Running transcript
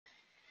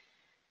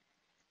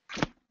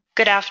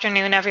Good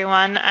afternoon,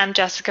 everyone. I'm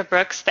Jessica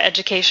Brooks, the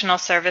Educational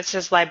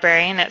Services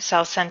Librarian at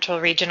South Central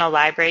Regional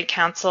Library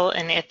Council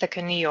in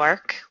Ithaca, New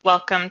York.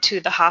 Welcome to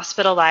the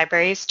Hospital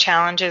Libraries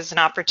Challenges and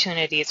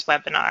Opportunities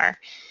webinar.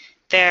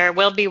 There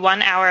will be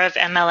 1 hour of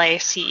MLA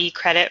CE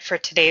credit for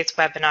today's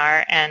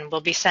webinar, and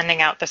we'll be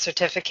sending out the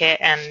certificate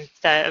and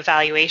the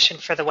evaluation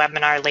for the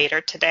webinar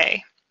later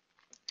today.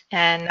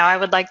 And now I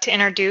would like to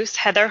introduce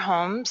Heather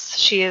Holmes.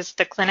 She is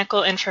the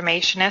Clinical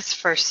Informationist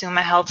for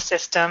Summa Health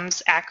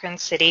Systems, Akron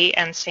City,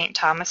 and St.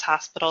 Thomas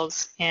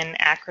Hospitals in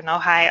Akron,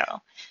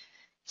 Ohio.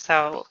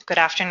 So good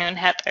afternoon,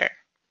 Heather.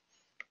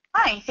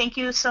 Hi, thank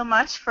you so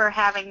much for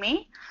having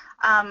me.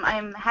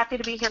 I'm happy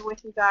to be here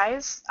with you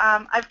guys.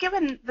 I've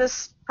given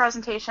this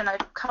presentation a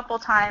couple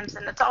times,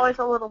 and it's always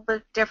a little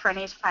bit different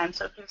each time.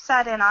 So if you've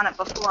sat in on it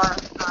before,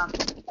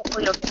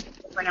 hopefully you'll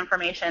get different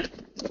information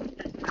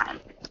this time.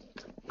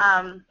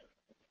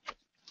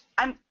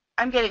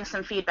 I'm getting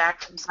some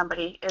feedback from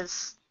somebody.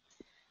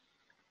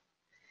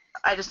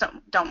 I just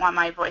don't want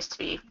my voice to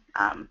be.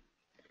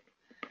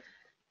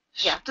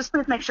 Yeah, just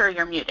please make sure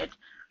you're muted.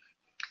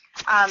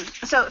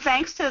 So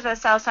thanks to the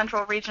South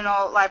Central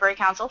Regional Library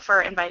Council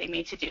for inviting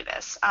me to do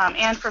this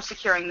and for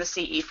securing the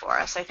CE for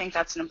us. I think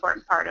that's an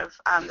important part of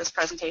this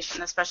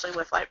presentation, especially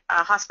with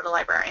hospital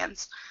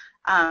librarians.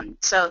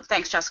 So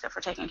thanks, Jessica,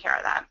 for taking care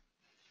of that.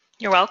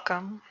 You're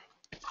welcome.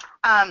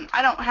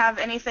 I don't have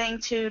anything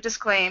to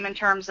disclaim in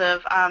terms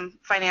of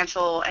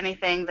financial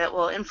anything that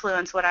will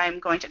influence what I'm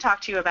going to talk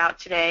to you about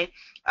today,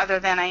 other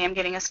than I am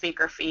getting a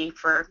speaker fee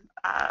for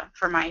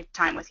my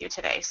time with you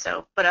today.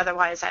 So, but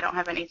otherwise, I don't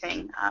have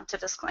anything to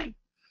disclaim.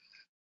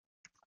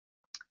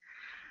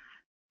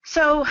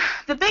 So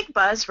the big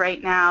buzz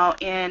right now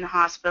in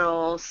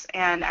hospitals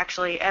and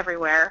actually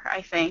everywhere,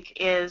 I think,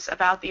 is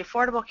about the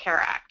Affordable Care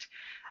Act.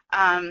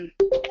 And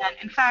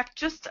in fact,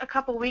 just a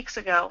couple weeks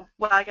ago,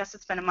 well, I guess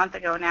it's been a month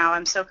ago now,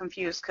 I'm so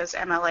confused because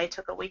MLA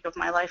took a week of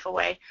my life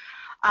away.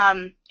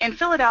 In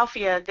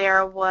Philadelphia,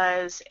 there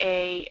was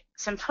a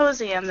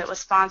symposium that was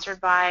sponsored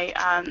by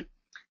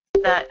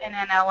the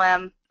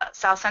NNLM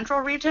South Central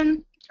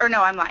region, or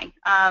no, I'm lying,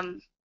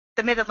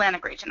 the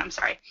Mid-Atlantic region, I'm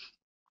sorry.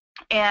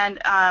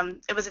 And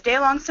it was a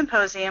day-long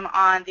symposium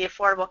on the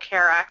Affordable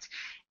Care Act,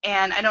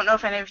 and I don't know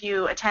if any of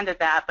you attended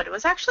that, but it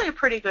was actually a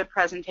pretty good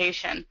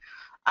presentation.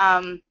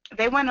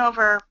 They went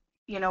over,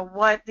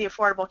 what the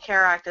Affordable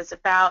Care Act is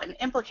about and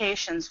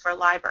implications for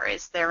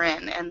libraries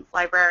therein and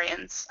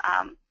librarians,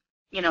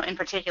 in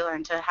particular,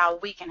 into how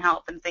we can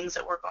help and things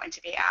that we're going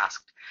to be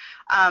asked.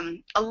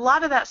 A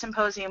lot of that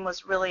symposium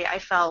was really, I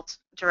felt,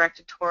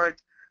 directed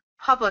toward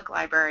public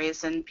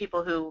libraries and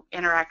people who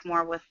interact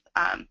more with,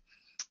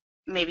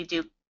 maybe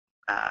do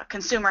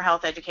consumer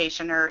health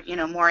education or,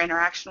 more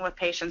interaction with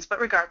patients. But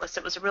regardless,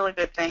 it was a really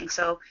good thing.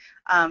 So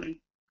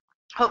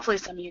hopefully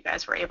some of you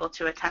guys were able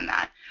to attend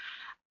that.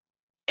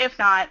 If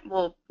not,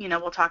 we'll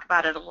talk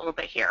about it a little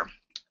bit here.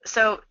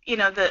 So,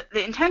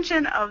 the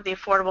intention of the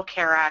Affordable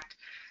Care Act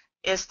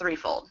is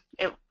threefold.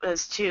 It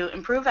was to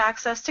improve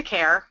access to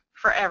care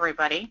for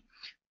everybody,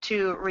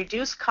 to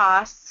reduce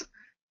costs,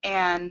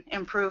 and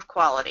improve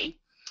quality,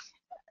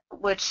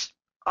 which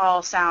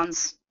all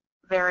sounds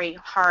very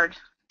hard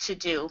to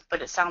do,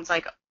 but it sounds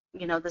like,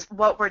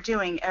 what we're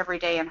doing every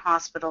day in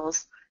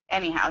hospitals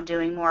anyhow,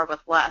 doing more with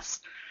less.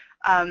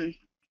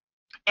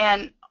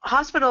 And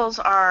hospitals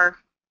are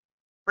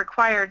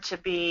required to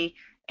be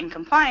in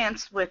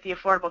compliance with the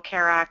Affordable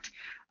Care Act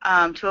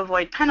to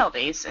avoid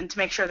penalties and to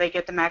make sure they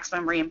get the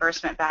maximum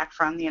reimbursement back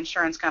from the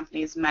insurance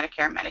companies,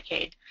 Medicare,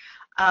 Medicaid.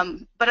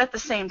 But at the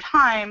same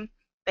time,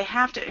 they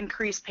have to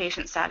increase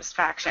patient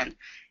satisfaction.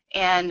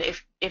 And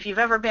if you've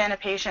ever been a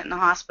patient in the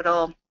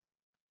hospital,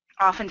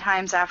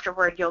 oftentimes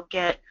afterward you'll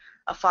get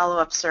a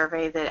follow-up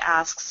survey that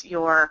asks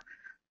your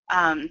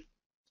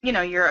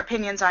your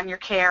opinions on your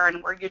care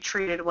and were you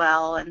treated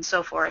well and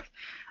so forth.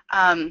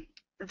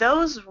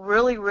 Those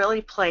really,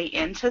 really play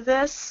into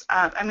this.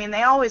 I mean,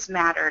 they always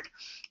mattered,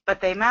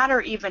 but they matter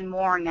even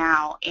more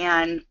now.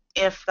 And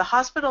if the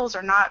hospitals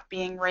are not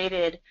being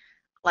rated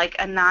like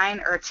a 9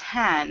 or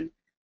 10,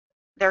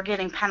 they're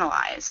getting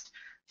penalized.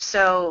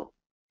 So,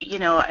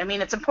 I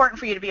mean, it's important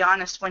for you to be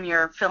honest when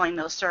you're filling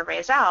those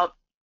surveys out,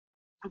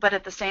 but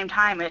at the same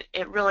time,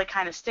 it really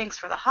kind of stinks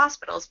for the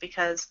hospitals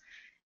because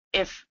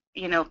if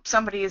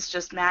somebody is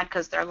just mad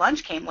because their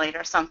lunch came late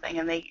or something,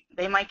 and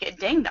they might get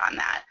dinged on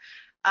that.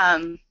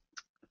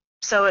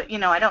 So,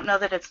 I don't know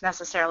that it's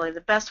necessarily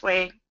the best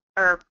way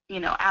or,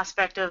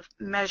 aspect of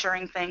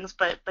measuring things,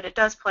 but it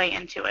does play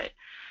into it.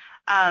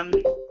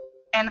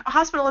 And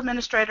hospital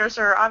administrators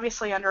are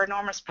obviously under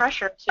enormous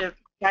pressure to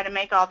try to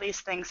make all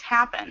these things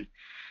happen.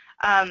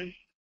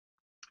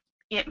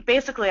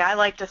 Basically, I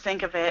like to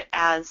think of it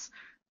as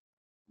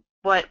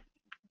what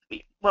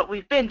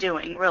we've been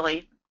doing,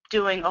 really,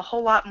 doing a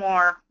whole lot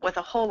more with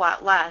a whole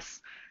lot less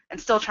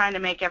and still trying to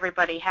make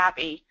everybody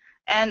happy,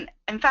 and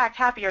in fact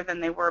happier than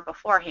they were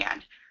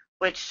beforehand,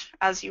 which,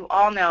 as you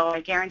all know, I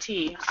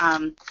guarantee,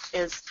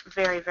 is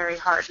very, very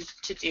hard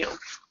to do.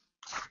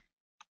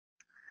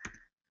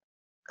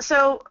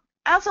 So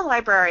as a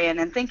librarian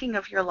and thinking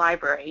of your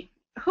library,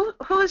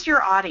 who is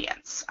your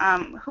audience?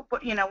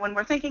 When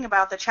we're thinking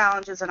about the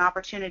challenges and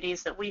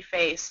opportunities that we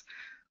face,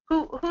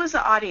 who is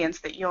the audience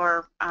that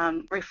you're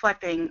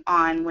reflecting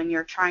on when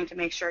you're trying to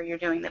make sure you're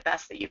doing the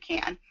best that you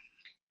can?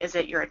 Is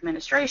it your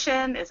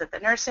administration? Is it the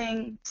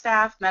nursing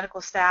staff,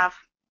 medical staff,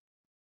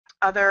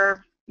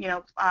 other,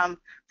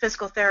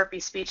 physical therapy,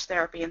 speech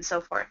therapy, and so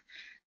forth?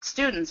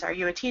 Students, are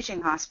you a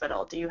teaching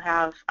hospital? Do you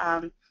have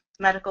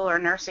medical or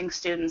nursing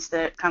students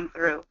that come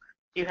through?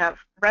 Do you have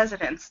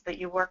residents that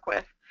you work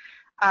with?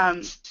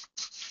 And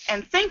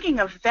thinking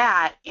of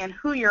that and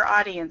who your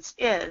audience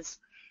is,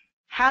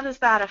 how does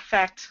that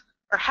affect,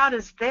 or how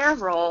does their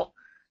role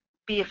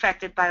be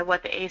affected by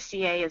what the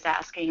ACA is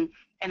asking?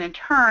 And in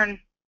turn,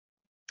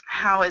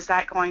 how is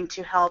that going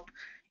to help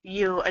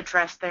you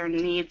address their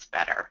needs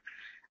better?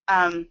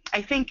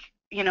 I think,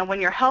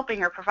 when you're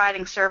helping or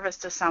providing service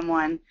to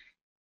someone,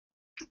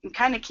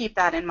 kind of keep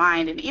that in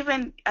mind. And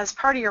even as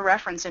part of your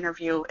reference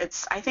interview,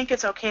 I think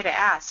it's okay to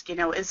ask,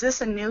 is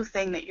this a new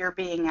thing that you're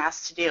being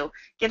asked to do?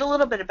 Get a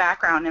little bit of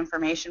background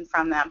information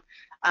from them.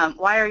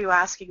 Why are you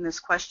asking this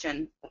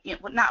question?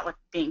 Not with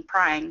being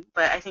prying,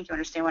 but I think you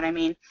understand what I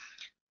mean.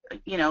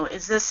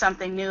 Is this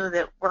something new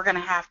that we're going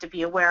to have to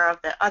be aware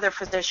of, that other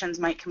physicians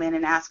might come in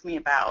and ask me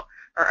about,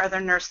 or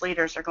other nurse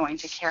leaders are going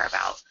to care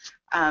about?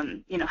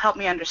 Help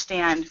me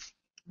understand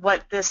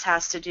what this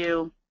has to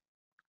do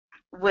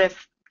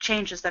with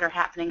changes that are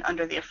happening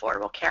under the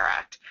Affordable Care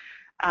Act,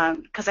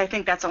 because I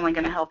think that's only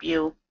going to help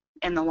you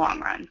in the long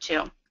run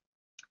too.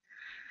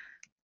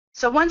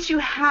 So once you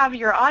have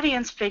your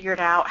audience figured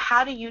out,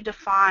 how do you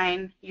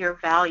define your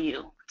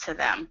value to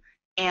them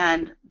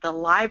and the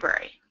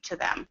library to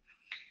them?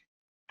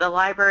 The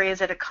library,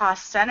 is it a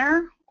cost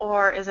center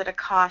or is it a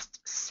cost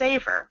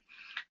saver?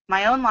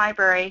 My own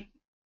library,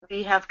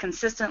 we have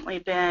consistently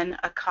been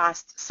a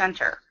cost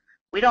center.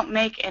 We don't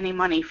make any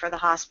money for the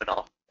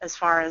hospital as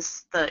far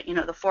as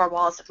the four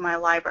walls of my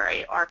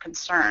library are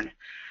concerned.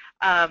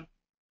 But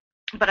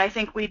I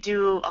think we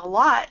do a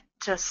lot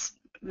to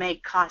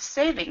make cost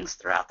savings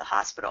throughout the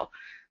hospital.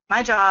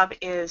 My job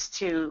is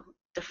to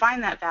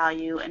define that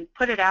value and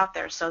put it out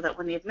there so that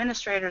when the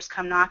administrators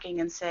come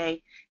knocking and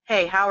say,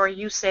 hey, how are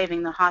you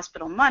saving the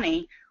hospital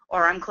money,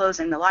 or I'm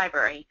closing the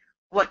library,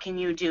 what can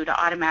you do to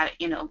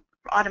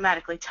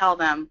automatically tell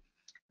them,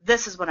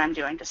 this is what I'm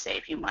doing to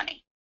save you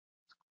money?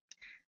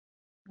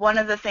 One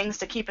of the things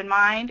to keep in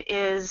mind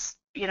is,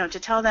 to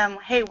tell them,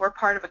 hey, we're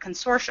part of a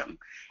consortium,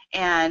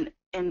 and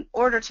in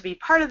order to be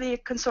part of the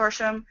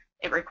consortium,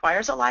 it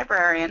requires a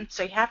librarian,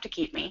 so you have to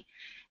keep me,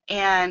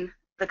 and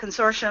the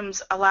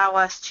consortiums allow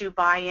us to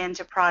buy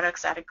into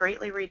products at a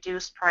greatly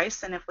reduced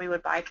price than if we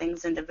would buy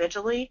things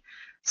individually.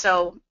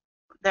 So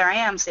there I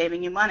am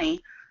saving you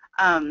money.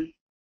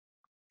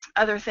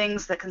 Other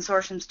things that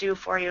consortiums do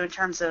for you in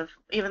terms of,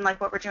 even like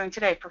what we're doing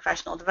today,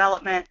 professional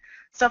development,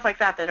 stuff like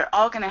that, that are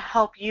all going to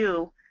help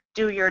you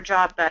do your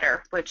job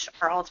better, which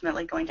are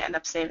ultimately going to end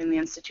up saving the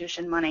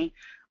institution money.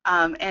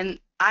 And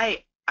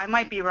I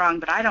might be wrong,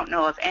 but I don't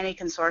know of any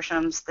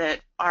consortiums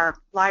that are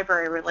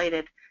library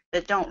related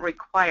that don't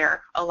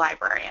require a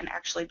librarian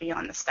actually be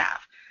on the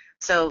staff.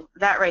 So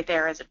that right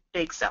there is a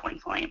big selling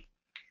point.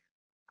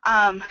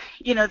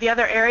 The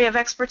other area of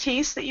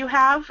expertise that you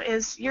have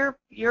is you're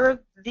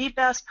the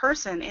best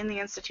person in the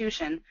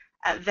institution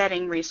at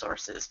vetting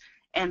resources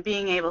and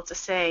being able to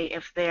say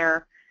if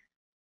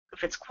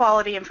it's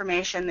quality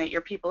information that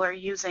your people are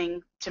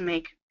using to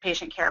make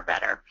patient care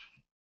better.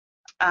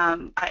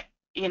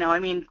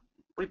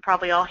 We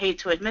probably all hate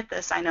to admit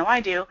this, I know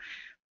I do,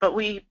 but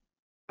we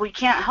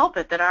can't help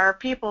it that our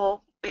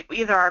people,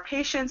 either our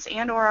patients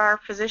and or our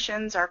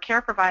physicians, our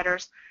care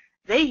providers,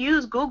 they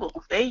use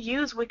Google, they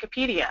use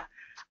Wikipedia.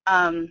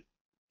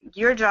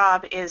 Your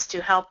job is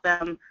to help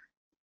them,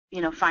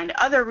 find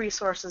other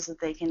resources that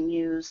they can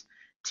use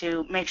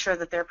to make sure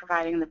that they're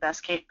providing the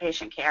best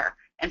patient care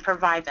and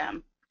provide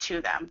them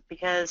to them,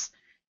 because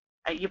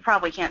you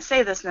probably can't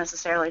say this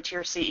necessarily to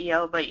your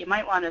CEO, but you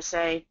might want to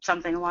say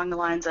something along the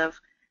lines of,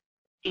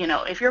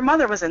 if your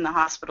mother was in the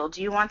hospital,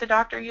 do you want the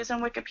doctor using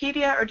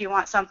Wikipedia, or do you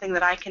want something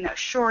that I can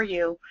assure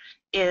you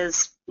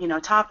is,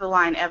 top of the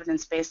line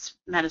evidence-based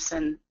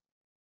medicine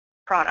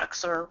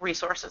products or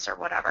resources or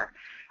whatever?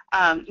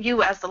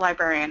 You as the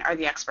librarian are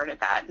the expert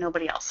at that.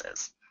 Nobody else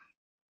is.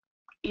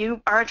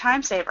 You are a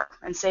time saver,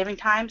 and saving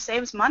time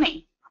saves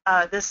money.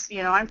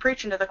 I'm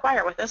preaching to the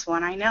choir with this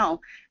one, I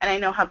know. And I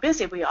know how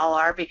busy we all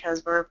are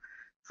because we're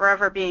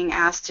forever being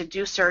asked to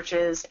do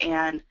searches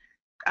and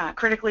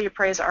critically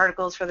appraise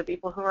articles for the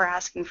people who are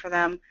asking for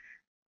them,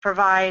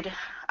 provide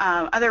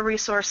other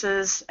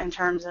resources in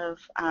terms of,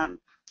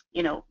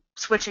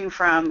 switching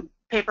from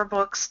paper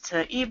books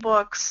to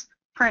e-books,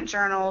 print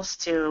journals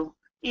to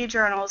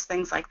e-journals,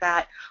 things like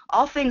that,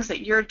 all things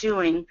that you're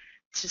doing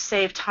to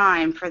save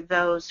time for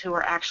those who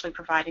are actually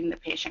providing the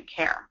patient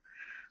care.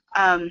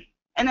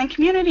 And then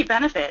community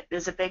benefit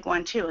is a big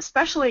one too,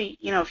 especially,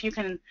 if you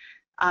can,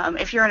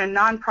 if you're in a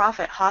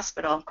nonprofit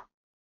hospital,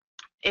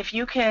 if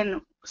you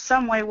can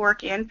some way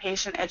work in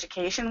patient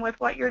education with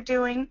what you're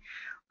doing.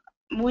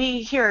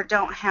 We here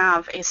don't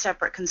have a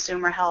separate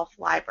consumer health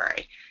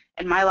library,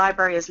 and my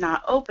library is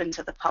not open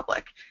to the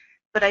public.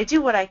 But I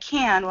do what I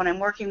can when I'm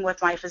working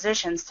with my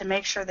physicians to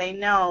make sure they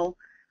know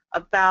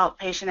about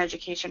patient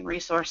education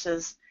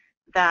resources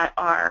that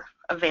are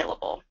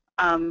available.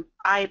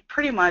 I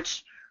pretty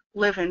much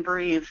live and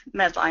breathe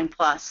Medline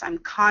Plus. I'm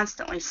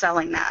constantly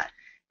selling that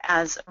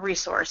as a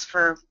resource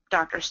for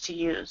doctors to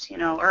use,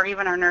 or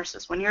even our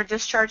nurses. When you're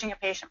discharging a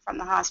patient from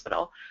the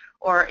hospital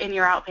or in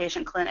your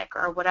outpatient clinic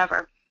or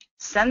whatever,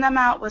 send them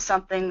out with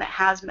something that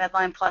has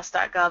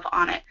medlineplus.gov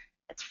on it.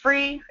 It's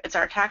free, it's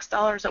our tax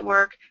dollars at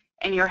work,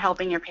 and you're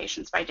helping your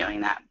patients by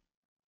doing that.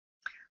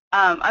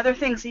 Other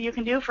things that you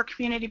can do for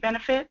community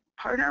benefit,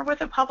 partner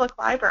with a public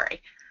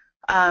library.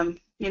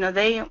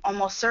 They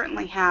almost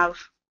certainly have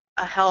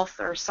a health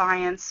or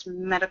science,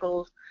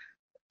 medical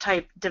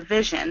type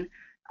division.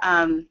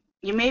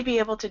 You may be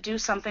able to do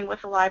something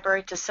with the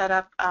library to set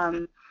up,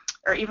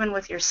 or even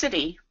with your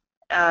city,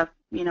 a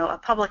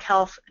public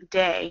health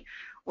day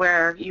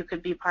where you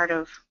could be part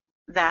of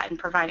that and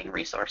providing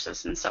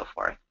resources and so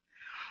forth.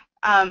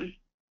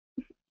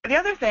 The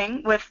other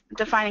thing with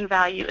defining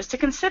value is to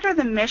consider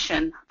the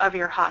mission of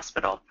your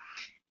hospital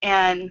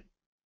and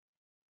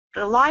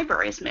the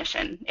library's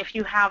mission, if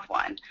you have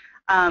one.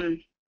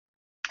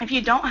 If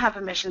you don't have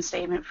a mission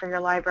statement for your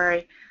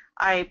library,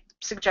 I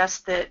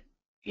suggest that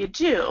you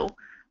do,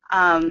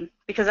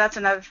 because that's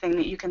another thing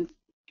that you can,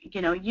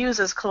 use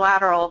as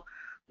collateral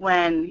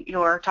when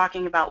you're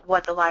talking about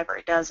what the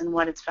library does and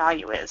what its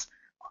value is.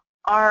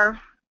 Our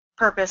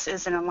purpose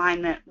is in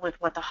alignment with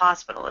what the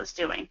hospital is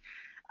doing.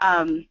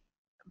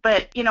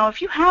 But,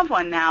 if you have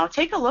one now,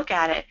 take a look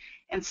at it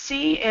and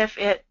see if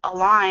it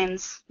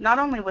aligns not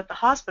only with the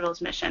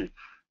hospital's mission,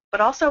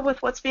 but also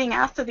with what's being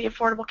asked of the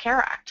Affordable Care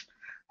Act.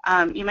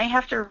 You may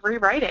have to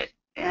rewrite it,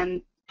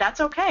 and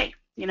that's okay.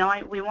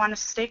 We want to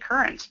stay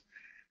current.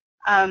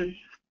 And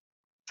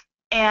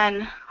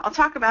I'll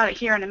talk about it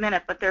here in a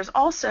minute, but there's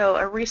also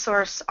a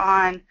resource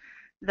on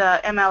the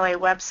MLA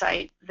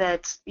website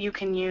that you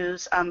can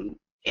use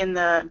in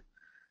the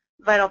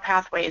Vital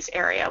Pathways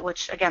area,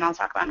 which again I'll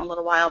talk about in a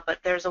little while, but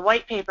there's a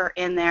white paper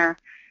in there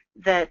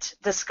that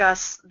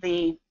discuss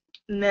the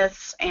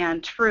myths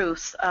and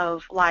truths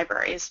of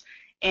libraries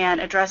and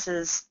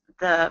addresses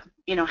the,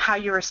 how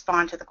you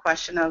respond to the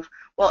question of,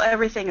 well,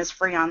 everything is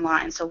free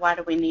online, so why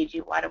do we need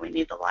you? Why do we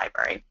need the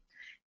library?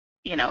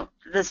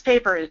 This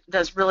paper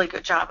does a really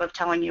good job of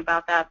telling you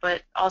about that,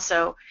 but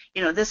also,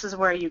 this is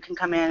where you can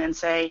come in and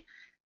say,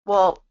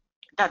 well,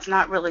 that's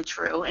not really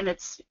true, and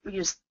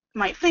you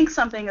might think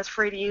something is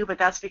free to you, but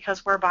that's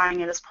because we're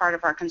buying it as part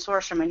of our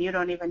consortium, and you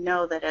don't even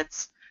know that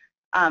it's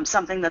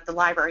something that the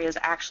library is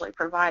actually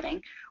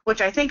providing,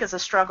 which I think is a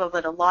struggle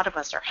that a lot of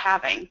us are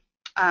having,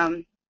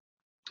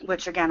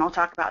 which again I'll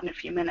talk about in a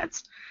few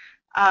minutes.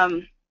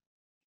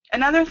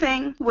 Another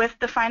thing with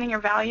defining your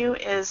value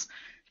is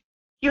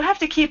you have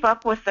to keep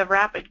up with the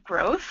rapid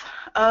growth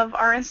of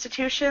our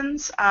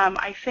institutions.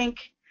 I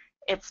think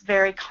it's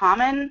very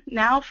common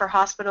now for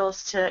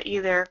hospitals to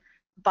either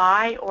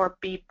buy or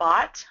be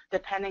bought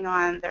depending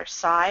on their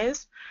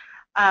size,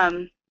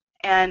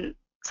 and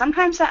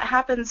sometimes that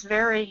happens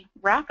very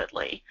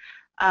rapidly.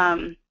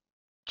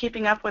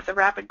 Keeping up with the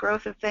rapid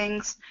growth of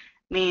things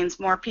means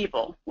more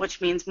people,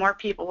 which means more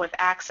people with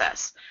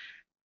access,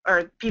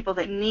 or people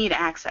that need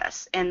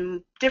access,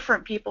 and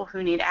different people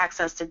who need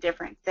access to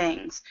different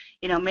things.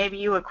 Maybe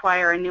you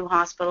acquire a new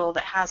hospital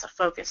that has a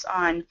focus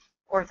on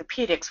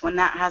orthopedics when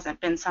that hasn't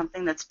been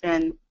something that's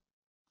been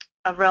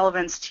of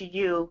relevance to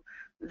you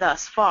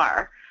thus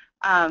far.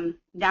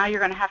 Now you're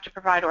going to have to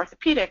provide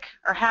orthopedic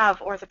or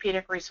have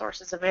orthopedic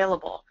resources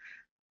available.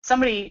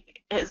 Somebody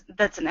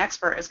that's an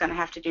expert is going to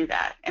have to do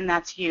that, and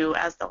that's you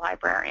as the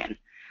librarian.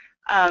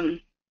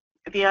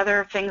 The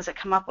other things that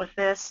come up with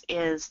this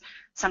is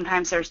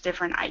sometimes there's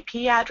different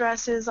IP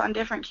addresses on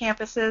different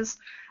campuses.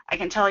 I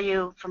can tell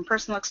you from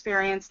personal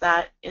experience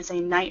that is a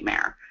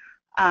nightmare.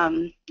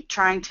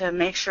 Trying to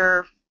make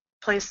sure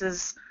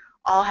places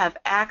all have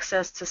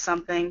access to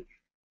something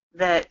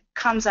that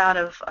comes out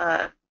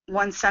of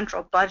one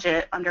central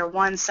budget under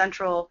one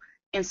central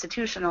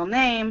institutional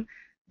name,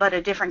 but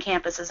a different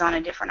campus is on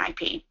a different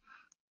IP.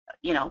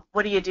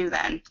 What do you do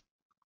then?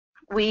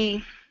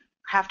 We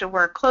have to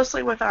work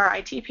closely with our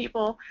IT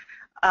people,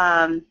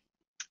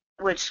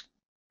 which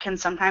can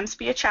sometimes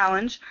be a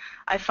challenge.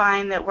 I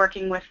find that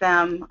working with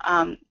them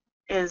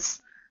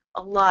is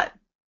a lot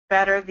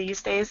better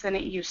these days than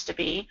it used to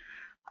be.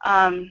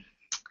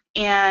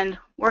 And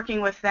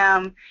working with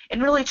them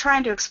and really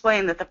trying to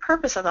explain that the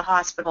purpose of the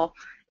hospital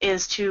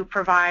is to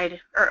provide,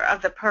 or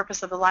of the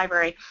purpose of the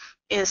library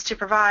is to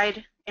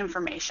provide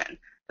information.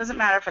 Doesn't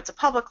matter if it's a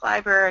public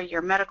library,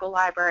 your medical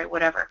library,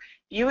 whatever.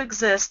 You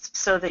exist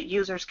so that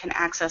users can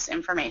access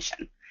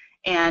information.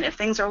 And if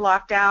things are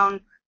locked down,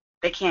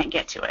 they can't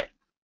get to it.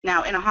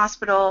 Now, in a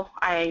hospital,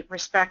 I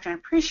respect and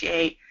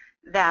appreciate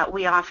that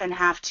we often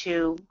have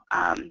to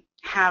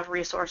have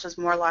resources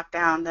more locked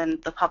down than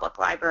the public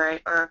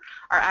library or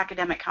our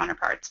academic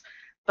counterparts.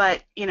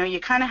 But, you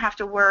kind of have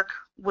to work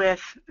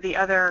with the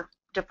other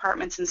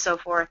departments and so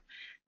forth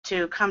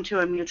to come to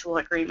a mutual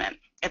agreement.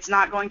 It's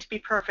not going to be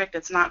perfect.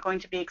 It's not going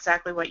to be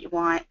exactly what you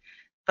want,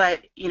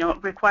 but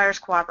it requires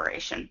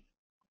cooperation.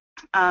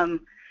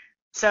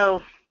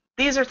 So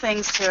these are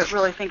things to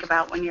really think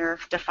about when you're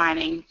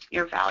defining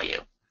your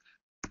value.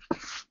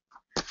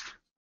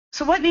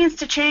 So what needs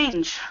to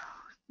change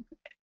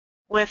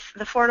with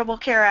the Affordable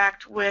Care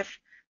Act, with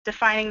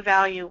defining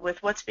value,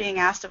 with what's being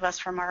asked of us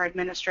from our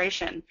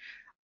administration?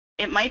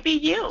 It might be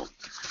you.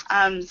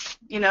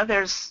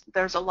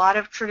 There's a lot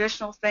of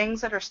traditional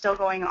things that are still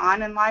going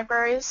on in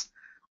libraries.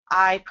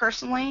 I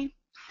personally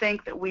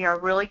think that we are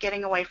really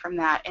getting away from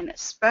that, and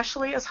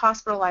especially as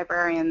hospital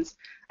librarians,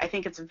 I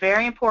think it's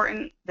very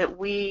important that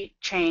we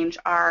change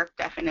our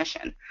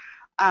definition.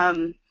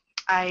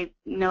 I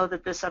know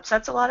that this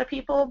upsets a lot of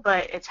people,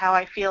 but it's how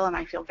I feel, and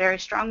I feel very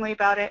strongly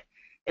about it.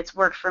 It's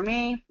worked for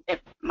me.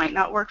 It might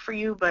not work for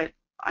you, but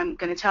I'm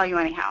going to tell you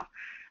anyhow.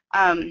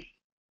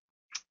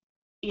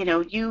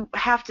 You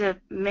have to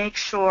make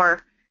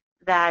sure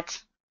that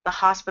the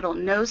hospital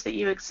knows that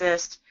you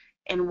exist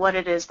and what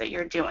it is that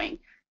you're doing.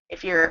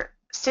 If you're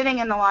sitting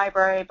in the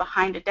library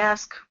behind a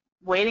desk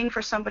waiting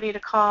for somebody to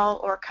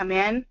call or come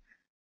in,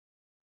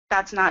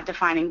 that's not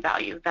defining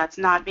value. That's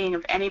not being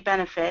of any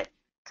benefit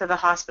to the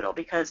hospital,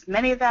 because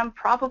many of them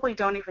probably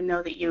don't even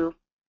know that you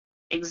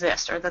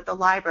exist or that the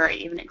library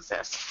even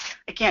exists.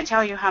 I can't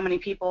tell you how many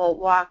people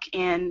walk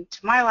into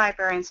my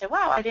library and say,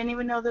 wow, I didn't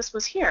even know this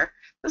was here.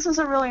 This is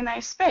a really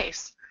nice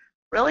space.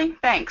 Really?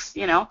 Thanks,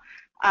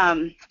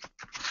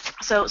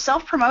 So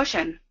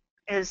self-promotion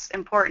is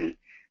important.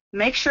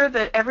 Make sure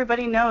that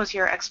everybody knows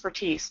your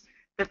expertise,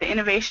 that the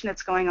innovation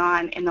that's going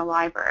on in the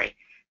library,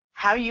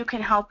 how you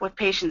can help with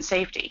patient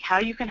safety, how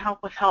you can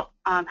help with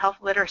health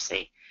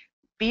literacy.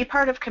 Be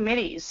part of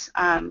committees,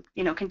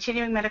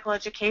 continuing medical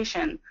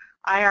education,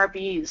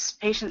 IRBs,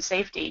 patient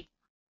safety,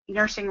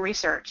 nursing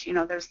research.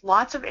 There's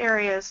lots of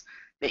areas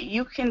that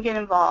you can get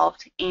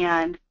involved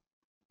and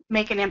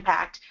make an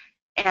impact.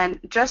 And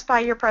just by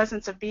your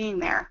presence of being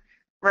there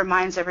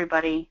reminds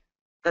everybody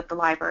that the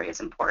library is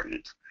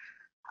important.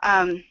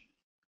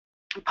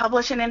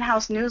 Publish an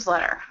in-house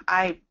newsletter.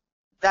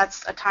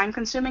 That's a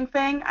time-consuming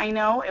thing, I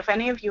know. If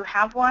any of you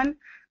have one,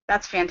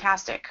 that's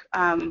fantastic.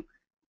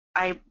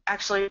 I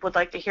actually would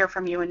like to hear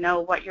from you and know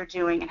what you're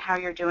doing and how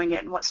you're doing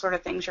it and what sort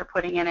of things you're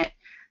putting in it.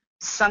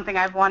 It's something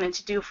I've wanted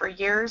to do for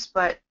years,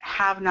 but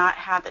have not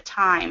had the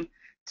time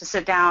to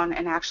sit down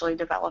and actually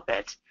develop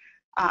it.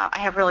 I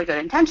have really good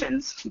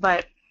intentions,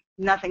 but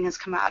nothing has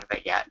come out of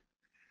it yet.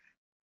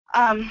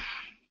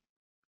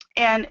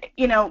 And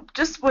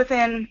just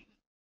within,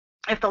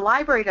 if the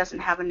library doesn't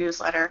have a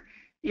newsletter,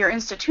 your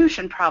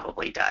institution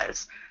probably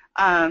does.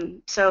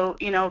 So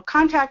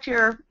contact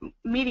your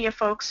media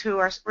folks who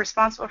are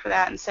responsible for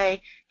that and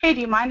say, hey,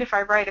 do you mind if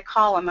I write a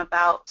column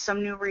about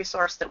some new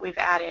resource that we've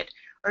added,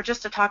 or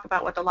just to talk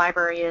about what the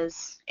library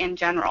is in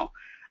general?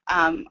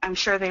 I'm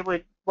sure they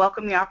would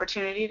welcome the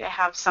opportunity to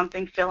have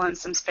something fill in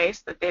some space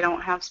that they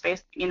don't have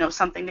space,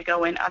 something to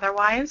go in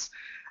otherwise.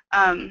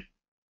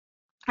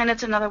 And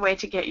it's another way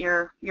to get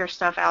your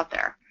stuff out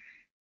there.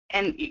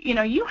 And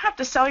you have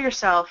to sell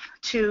yourself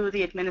to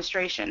the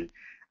administration.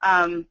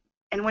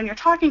 And when you're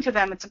talking to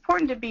them, it's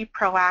important to be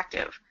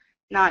proactive,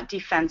 not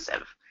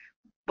defensive,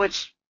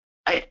 which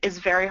is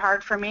very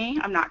hard for me.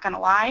 I'm not going to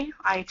lie.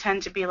 I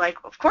tend to be like,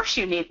 of course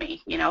you need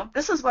me.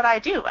 This is what I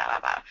do, blah, blah,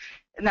 blah.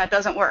 And that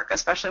doesn't work,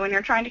 especially when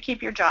you're trying to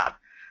keep your job.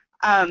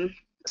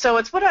 So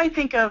it's what I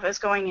think of as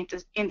going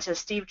into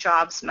Steve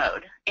Jobs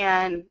mode.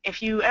 And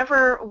if you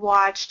ever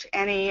watched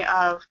any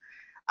of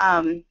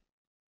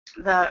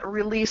the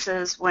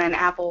releases when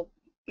Apple,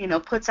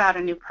 puts out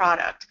a new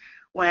product,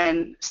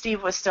 when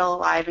Steve was still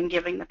alive and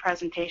giving the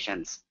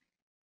presentations,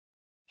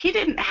 he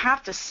didn't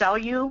have to sell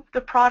you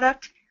the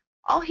product.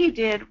 All he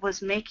did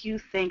was make you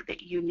think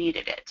that you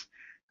needed it.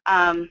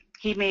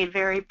 He made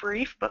very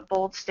brief but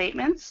bold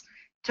statements,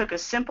 took a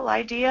simple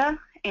idea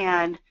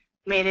and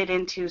made it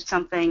into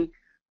something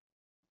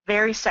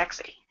very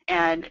sexy.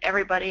 And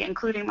everybody,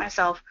 including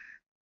myself,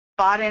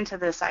 bought into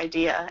this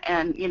idea.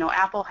 And,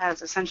 Apple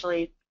has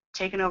essentially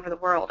taken over the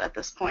world at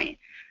this point.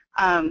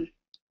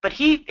 But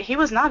he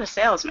was not a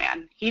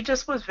salesman. He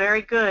just was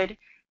very good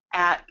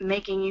at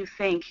making you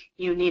think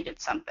you needed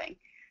something.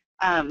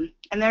 And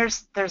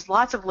there's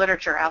lots of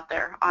literature out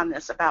there on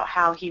this about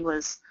how he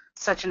was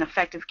such an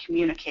effective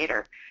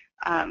communicator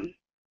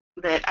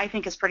that I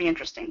think is pretty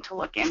interesting to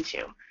look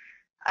into.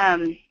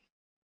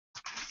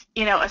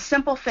 A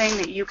simple thing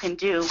that you can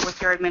do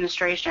with your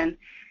administration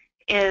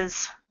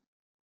is,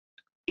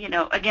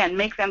 again,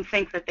 make them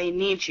think that they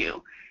need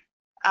you.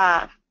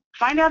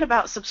 Find out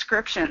about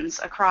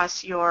subscriptions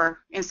across your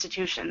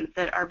institution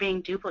that are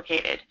being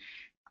duplicated.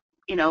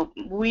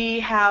 We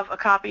have a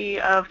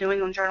copy of New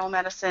England Journal of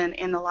Medicine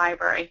in the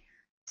library.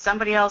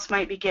 Somebody else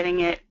might be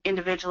getting it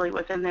individually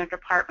within their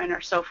department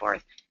or so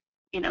forth.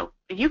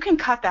 You can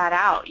cut that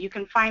out. You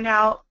can find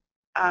out,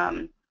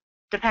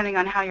 depending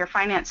on how your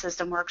finance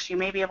system works, you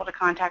may be able to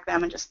contact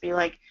them and just be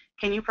like,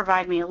 can you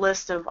provide me a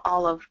list of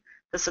all of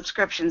the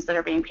subscriptions that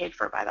are being paid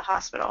for by the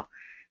hospital?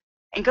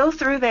 and go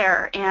through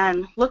there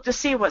and look to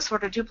see what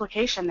sort of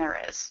duplication there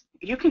is.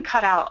 You can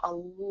cut out a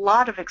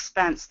lot of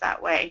expense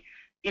that way.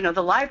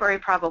 The library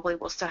probably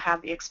will still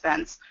have the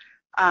expense,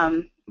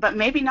 but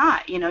maybe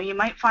not. You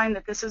might find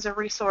that this is a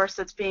resource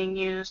that's being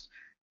used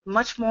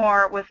much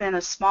more within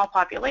a small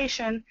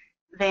population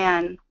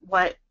than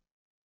what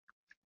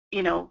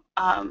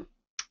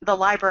the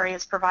library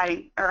is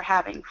providing or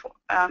having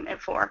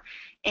it for.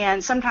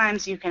 And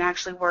sometimes you can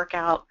actually work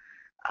out,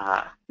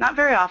 not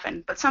very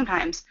often, but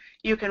sometimes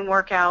you can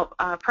work out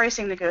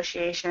pricing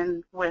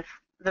negotiation with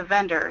the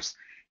vendors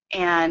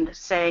and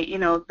say,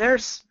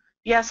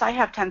 yes, I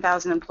have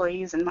 10,000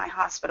 employees in my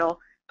hospital,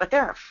 but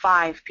there are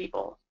 5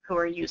 people who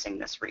are using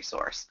this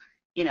resource.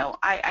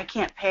 I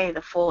can't pay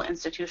the full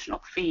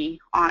institutional fee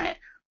on it.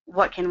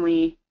 What can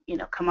we,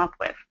 come up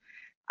with?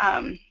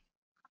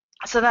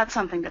 So that's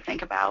something to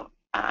think about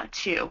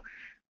too.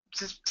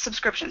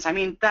 Subscriptions. I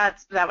mean,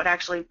 that would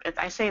actually,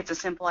 I say it's a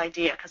simple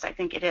idea because I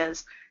think it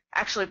is.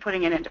 Actually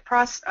putting it into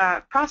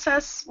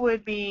process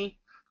would be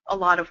a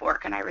lot of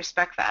work, and I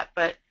respect that,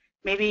 but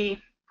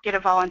maybe get a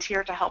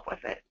volunteer to help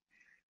with it.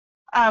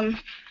 And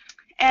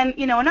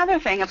another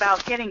thing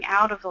about getting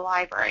out of the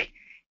library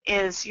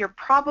is you're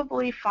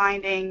probably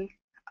finding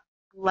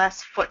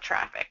less foot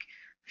traffic.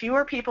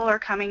 Fewer people are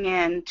coming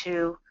in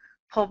to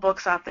pull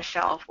books off the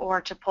shelf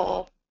or to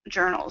pull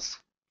journals.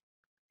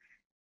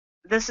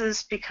 This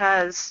is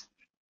because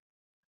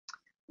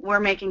we're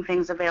making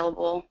things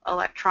available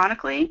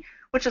electronically,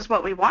 which is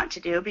what we want to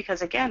do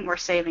because, again, we're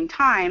saving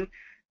time,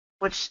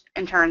 which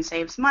in turn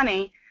saves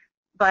money.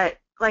 But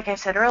like I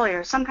said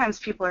earlier, sometimes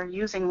people are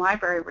using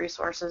library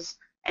resources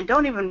and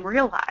don't even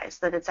realize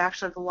that it's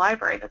actually the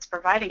library that's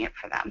providing it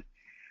for them.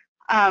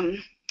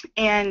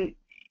 And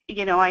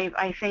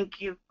I think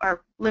you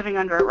are living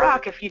under a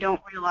rock if you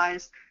don't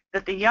realize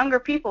that the younger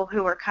people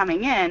who are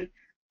coming in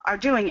are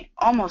doing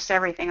almost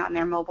everything on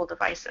their mobile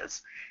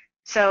devices.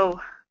 So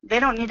they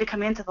don't need to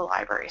come into the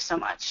library so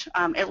much,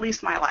 at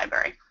least my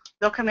library.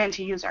 They'll come in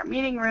to use our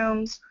meeting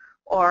rooms,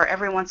 or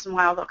every once in a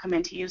while they'll come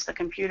in to use the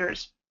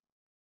computers.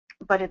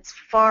 But it's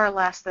far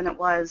less than it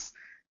was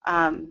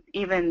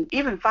even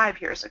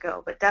 5 years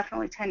ago, but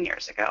definitely 10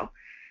 years ago.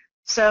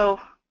 So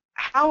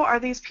how are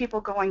these people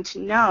going to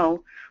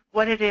know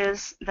what it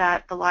is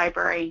that the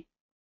library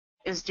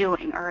is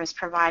doing or is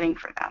providing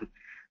for them?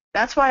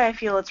 That's why I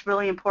feel it's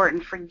really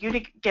important for you to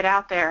get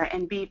out there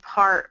and be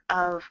part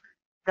of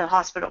the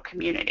hospital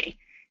community.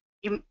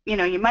 You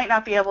might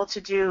not be able to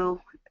do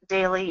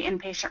daily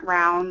inpatient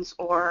rounds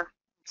or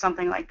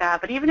something like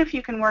that, but even if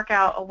you can work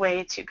out a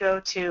way to go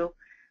to,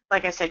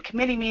 like I said,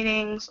 committee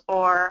meetings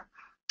or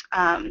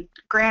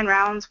grand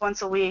rounds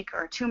once a week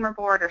or a tumor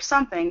board or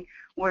something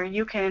where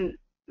you can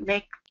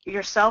make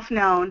yourself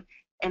known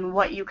and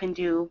what you can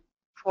do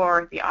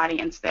for the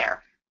audience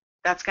there.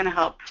 That's going to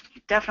help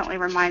definitely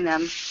remind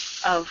them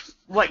of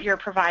what you're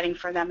providing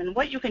for them and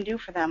what you can do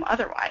for them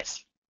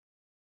otherwise.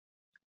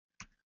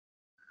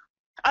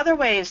 Other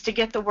ways to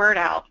get the word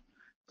out.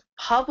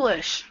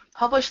 Publish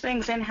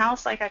things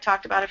in-house like I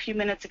talked about a few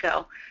minutes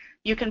ago.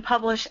 You can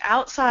publish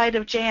outside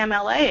of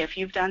JMLA if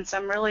you've done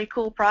some really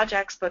cool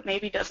projects but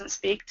maybe doesn't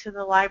speak to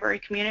the library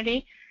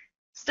community.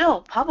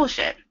 Still, publish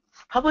it.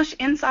 Publish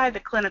inside the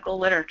clinical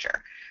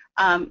literature.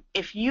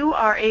 If you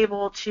are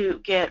able to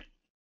get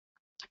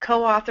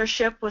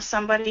co-authorship with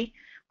somebody,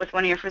 with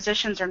one of your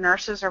physicians or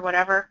nurses or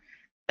whatever,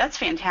 that's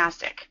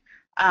fantastic.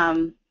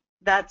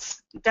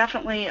 That's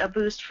definitely a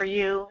boost for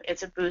you.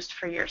 It's a boost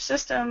for your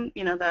system,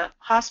 the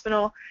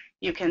hospital.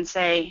 You can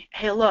say,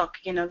 hey, look,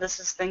 this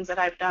is things that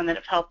I've done that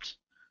have helped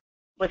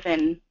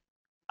within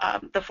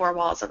the 4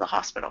 walls of the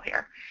hospital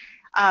here.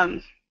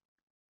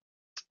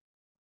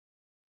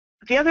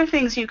 The other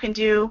things you can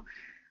do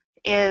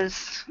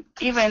is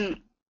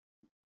even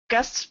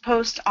guest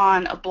post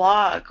on a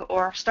blog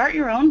or start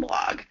your own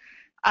blog.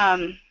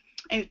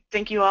 I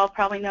think you all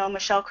probably know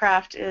Michelle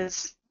Kraft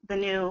is the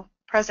new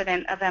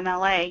president of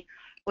MLA,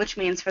 which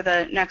means for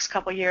the next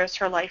couple years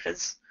her life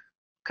is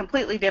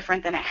completely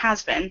different than it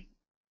has been.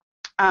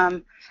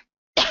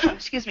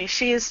 Excuse me,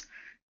 she's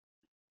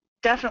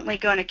definitely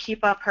going to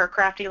keep up her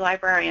Crafty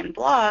Librarian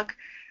blog,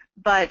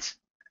 but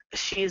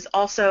she's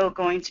also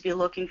going to be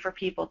looking for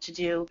people to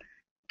do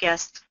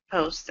guest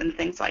posts and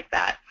things like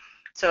that.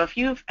 So if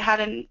you've had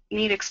a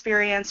neat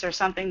experience or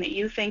something that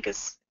you think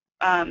is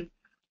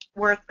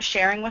worth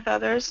sharing with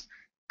others,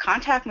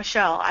 contact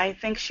Michelle. I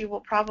think she will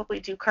probably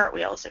do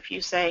cartwheels if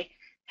you say,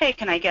 hey,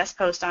 can I guest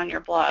post on your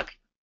blog?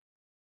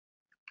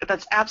 But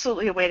that's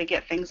absolutely a way to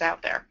get things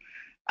out there.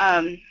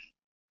 And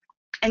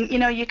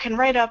you can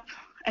write up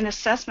an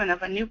assessment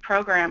of a new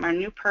program or a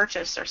new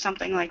purchase or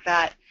something like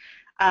that.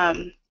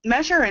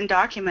 Measure and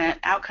document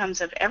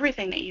outcomes of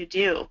everything that you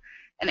do,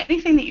 and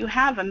anything that you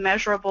have a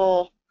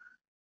measurable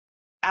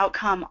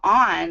outcome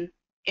on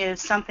is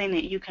something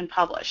that you can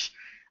publish.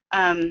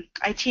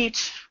 I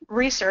teach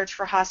research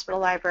for hospital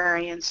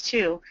librarians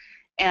too,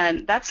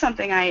 and that's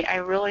something I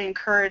really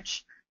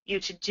encourage you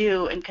to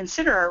do and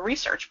consider a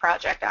research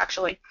project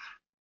actually.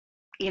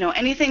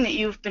 Anything that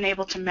you've been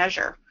able to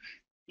measure.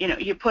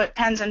 You put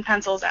pens and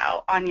pencils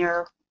out on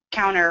your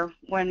counter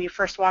when you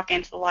first walk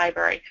into the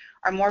library?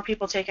 Are more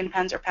people taking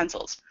pens or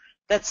pencils?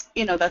 That's,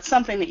 that's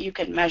something that you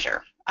can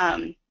measure.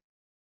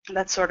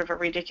 That's sort of a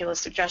ridiculous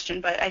suggestion,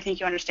 but I think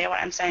you understand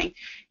what I'm saying.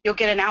 You'll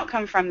get an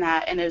outcome from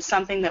that, and it's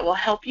something that will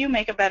help you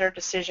make a better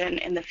decision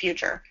in the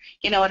future.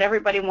 You know what,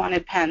 everybody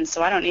wanted pens,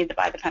 so I don't need to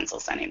buy the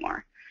pencils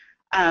anymore.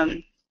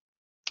 And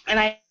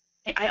I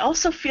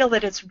also feel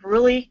that it's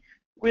really,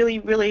 really,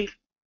 really,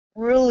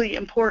 really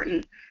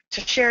important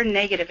to share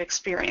negative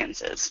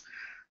experiences.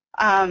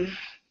 I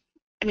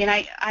mean,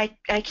 I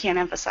can't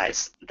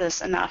emphasize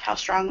this enough, how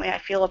strongly I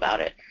feel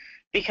about it,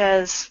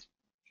 because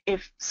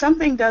if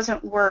something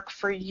doesn't work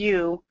for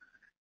you,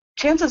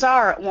 chances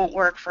are it won't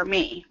work for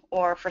me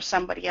or for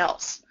somebody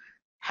else.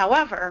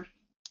 However,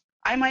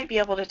 I might be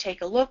able to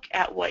take a look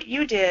at what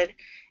you did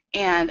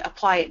and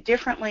apply it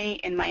differently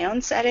in my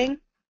own setting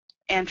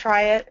and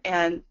try it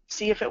and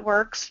see if it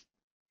works.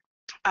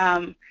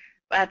 But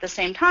at the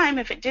same time,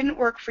 if it didn't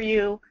work for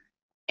you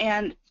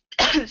and,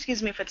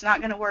 excuse me, if it's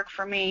not going to work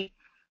for me,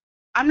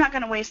 I'm not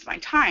going to waste my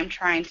time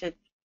trying to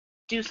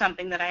do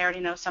something that I already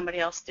know somebody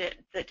else did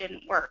that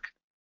didn't work.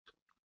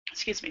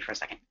 Excuse me for a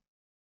second.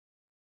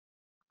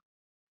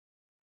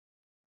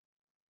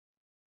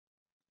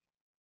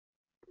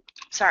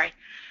 Sorry.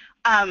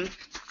 And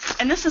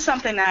this is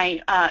something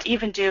I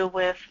even do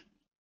with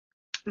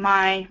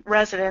my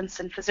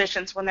residents and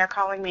physicians when they're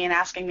calling me and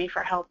asking me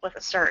for help with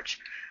a search.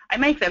 I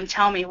make them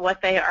tell me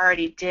what they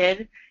already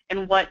did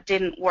and what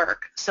didn't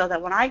work, so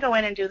that when I go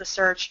in and do the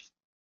search,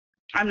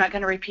 I'm not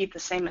going to repeat the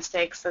same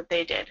mistakes that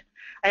they did.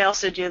 I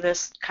also do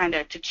this kind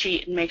of to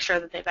cheat and make sure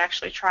that they've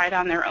actually tried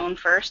on their own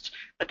first,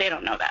 but they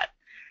don't know that.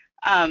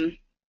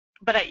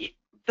 But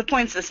the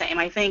point's the same.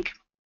 I think,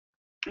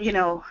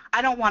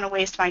 I don't want to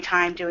waste my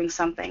time doing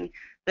something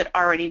that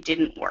already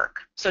didn't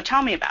work. So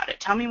tell me about it.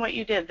 Tell me what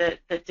you did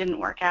that didn't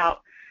work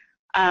out.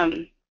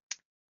 And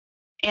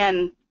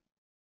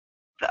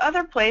the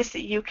other place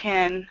that you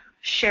can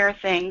share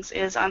things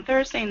is on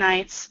Thursday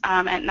nights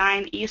at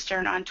 9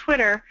 Eastern on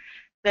Twitter.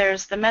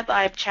 There's the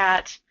MedLive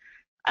chat.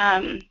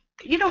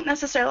 You don't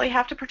necessarily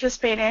have to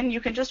participate in.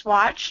 You can just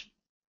watch.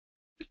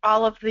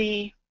 All of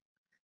the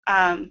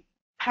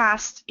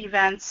past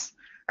events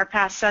or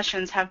past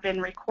sessions have been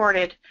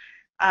recorded,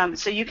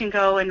 so you can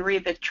go and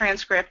read the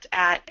transcript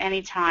at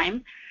any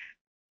time.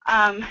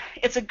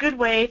 It's a good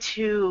way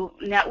to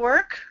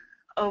network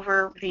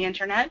over the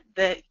internet,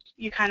 that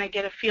you kind of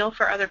get a feel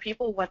for other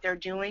people, what they're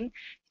doing. You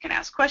can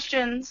ask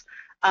questions.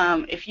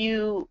 If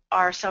you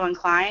are so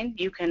inclined,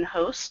 you can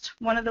host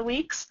one of the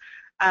weeks.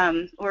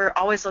 We're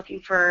always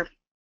looking for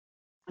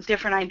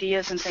different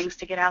ideas and things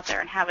to get out there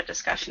and have a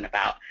discussion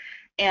about.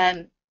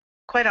 And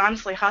quite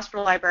honestly,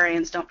 hospital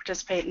librarians don't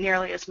participate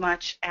nearly as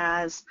much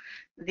as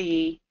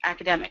the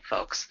academic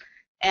folks.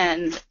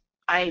 And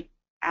I,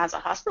 as a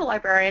hospital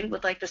librarian,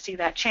 would like to see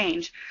that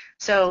change.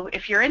 So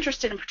if you're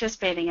interested in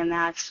participating in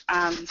that,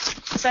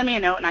 send me a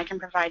note and I can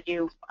provide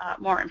you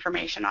more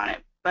information on it.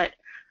 But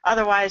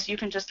otherwise, you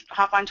can just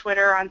hop on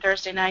Twitter on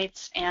Thursday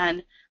nights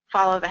and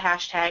follow the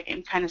hashtag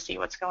and kind of see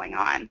what's going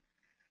on.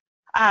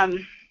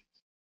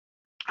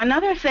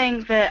 Another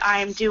thing that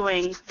I'm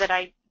doing that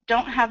I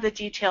don't have the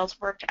details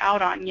worked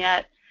out on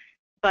yet,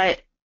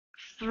 but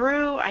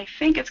I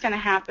think it's going to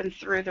happen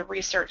through the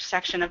research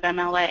section of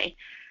MLA,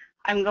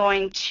 I'm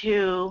going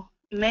to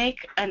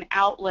make an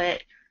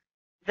outlet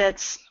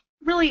that's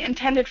really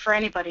intended for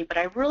anybody, but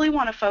I really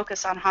want to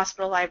focus on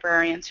hospital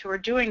librarians who are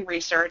doing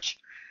research,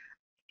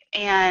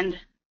 and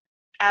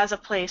as a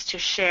place to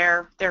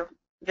share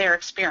their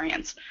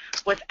experience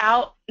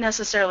without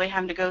necessarily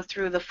having to go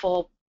through the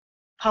full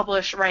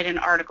publish, write an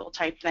article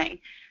type thing.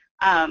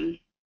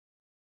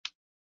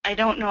 I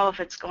don't know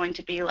if it's going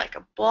to be like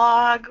a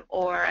blog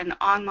or an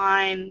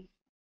online,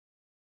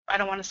 I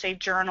don't want to say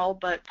journal,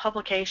 but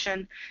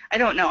publication. I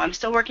don't know. I'm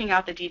still working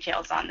out the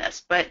details on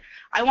this, but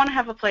I want to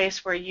have a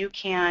place where you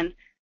can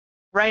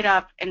write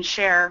up and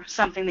share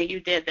something that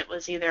you did that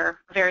was either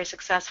very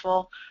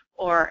successful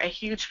or a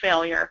huge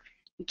failure,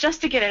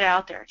 just to get it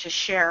out there, to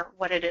share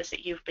what it is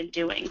that you've been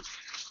doing.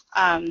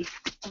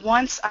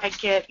 Once I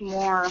get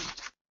more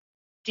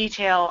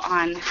detail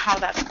on how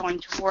that's going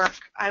to work,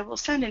 I will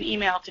send an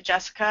email to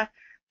Jessica,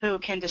 who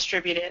can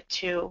distribute it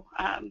to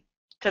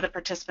the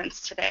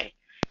participants today.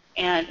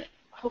 And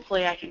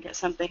hopefully I can get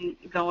something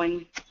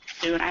going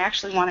soon. I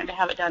actually wanted to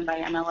have it done by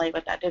MLA,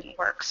 but that didn't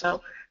work.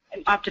 So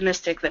I'm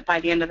optimistic that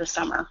by the end of the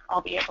summer,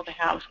 I'll be able to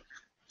have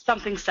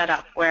something set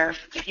up where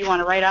if you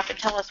want to write up and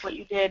tell us what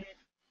you did,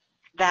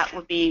 that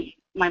would be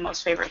my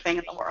most favorite thing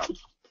in the world.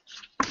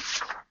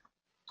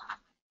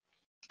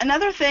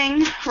 Another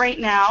thing right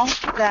now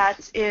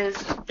that is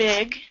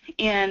big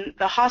in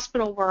the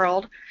hospital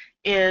world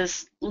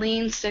is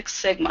Lean Six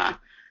Sigma.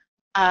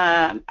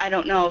 I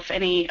don't know if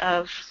any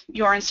of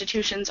your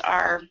institutions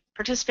are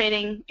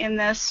participating in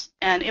this,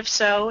 and if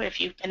so,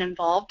 if you've been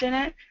involved in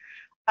it.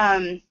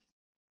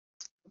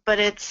 But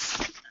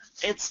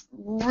it's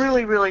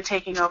really, really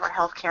taking over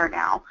healthcare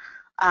now.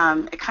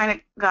 It kind of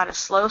got a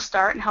slow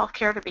start in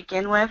healthcare to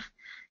begin with,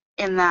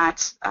 in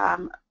that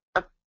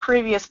a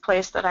previous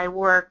place that I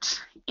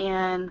worked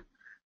in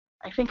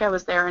I think I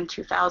was there in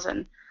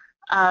 2000,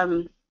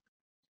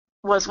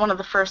 was one of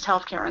the first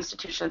healthcare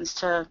institutions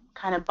to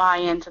kind of buy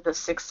into the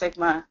Six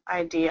Sigma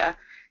idea.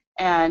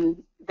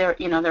 And there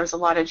was a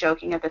lot of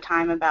joking at the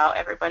time about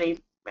everybody,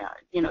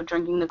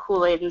 drinking the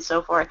Kool-Aid and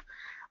so forth.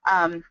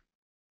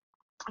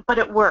 But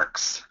it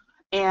works.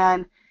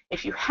 And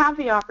if you have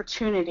the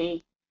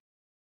opportunity,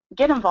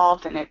 get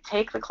involved in it.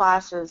 Take the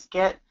classes.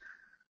 Get,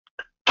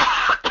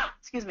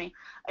 excuse me,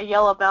 a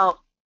yellow belt,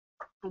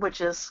 which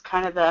is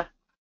kind of the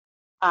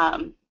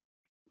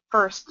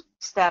first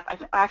step.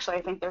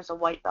 I think there's a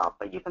white belt,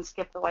 but you can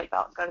skip the white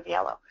belt and go to the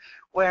yellow,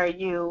 where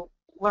you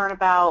learn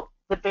about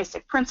the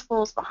basic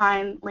principles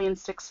behind Lean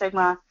Six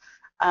Sigma.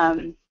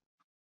 And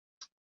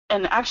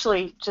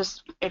actually,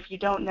 just if you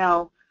don't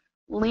know,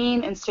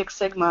 Lean and Six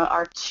Sigma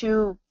are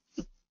two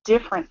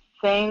different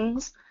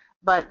things,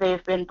 but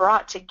they've been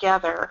brought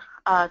together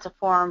to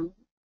form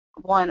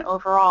one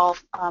overall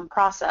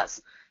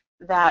process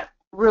that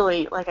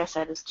really, like I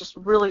said, is just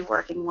really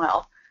working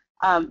well.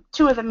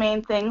 Two of the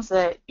main things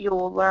that you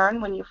will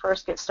learn when you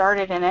first get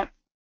started in it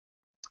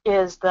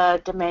is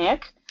the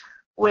DMAIC,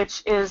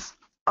 which is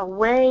a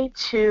way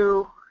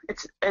to,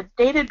 it's a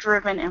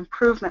data-driven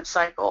improvement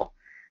cycle,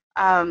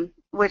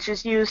 which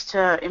is used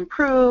to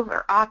improve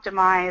or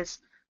optimize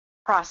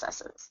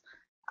processes.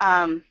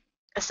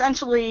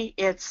 Essentially,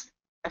 it's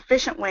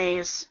efficient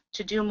ways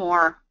to do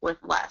more with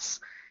less.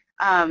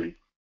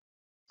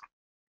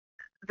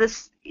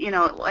 This,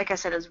 like I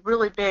said, is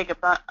really big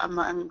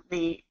among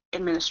the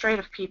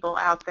administrative people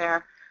out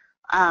there.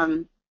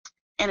 And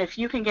if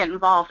you can get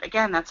involved,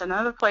 again, that's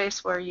another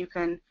place where you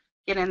can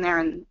get in there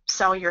and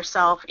sell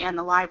yourself and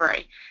the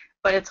library.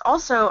 But it's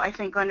also, I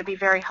think, going to be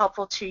very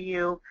helpful to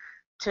you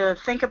to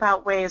think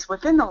about ways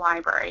within the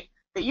library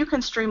that you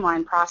can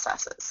streamline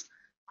processes.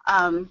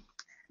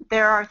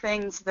 There are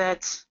things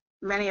that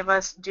many of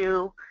us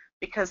do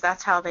because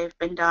that's how they've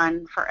been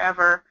done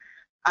forever.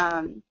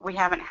 We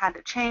haven't had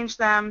to change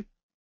them.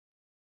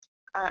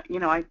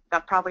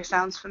 That probably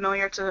sounds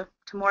familiar to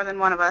more than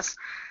one of us.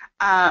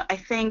 I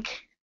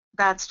think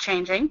that's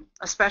changing,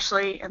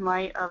 especially in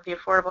light of the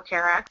Affordable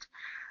Care Act.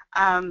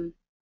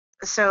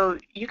 So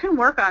you can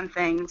work on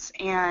things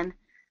and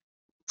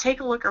take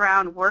a look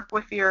around, work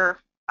with your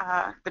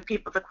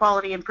the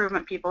quality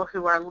improvement people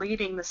who are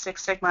leading the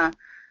Six Sigma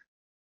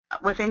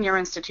within your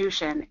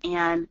institution,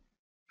 and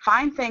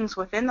find things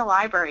within the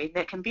library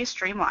that can be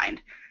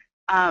streamlined.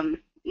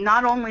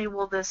 Not only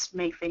will this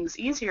make things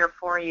easier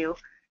for you,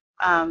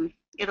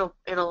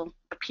 it'll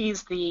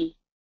appease the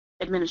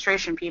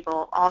administration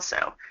people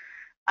also.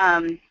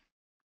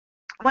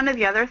 One of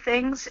the other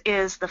things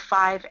is the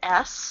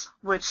 5S,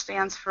 which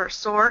stands for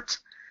sort,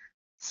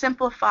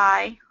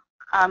 simplify.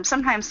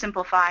 Sometimes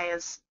simplify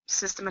is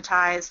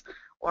systematize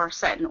or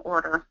set in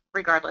order.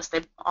 Regardless,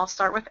 they all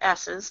start with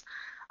S's.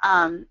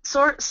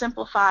 Sort,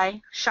 simplify,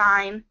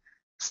 shine,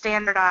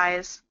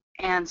 standardize,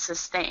 and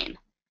sustain.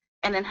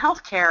 And in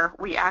healthcare,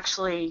 we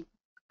actually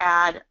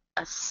add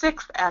a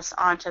sixth S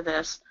onto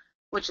this,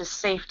 which is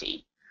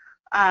safety.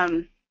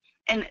 And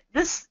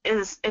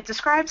it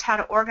describes how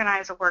to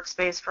organize a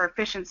workspace for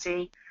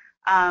efficiency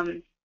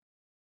by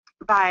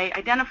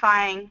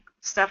identifying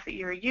stuff that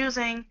you're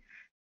using,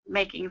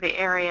 making the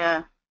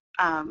area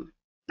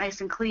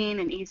nice and clean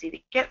and easy to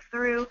get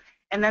through,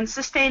 and then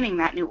sustaining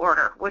that new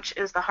order, which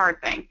is the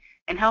hard thing.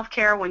 In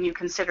healthcare, when you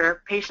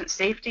consider patient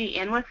safety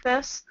in with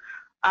this,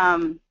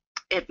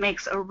 it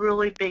makes a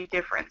really big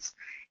difference.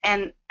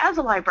 And as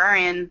a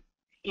librarian,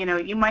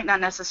 you might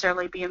not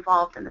necessarily be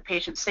involved in the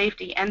patient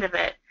safety end of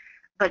it,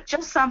 but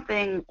just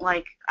something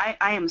like, I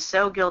am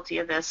so guilty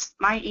of this.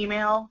 My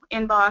email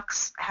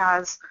inbox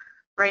has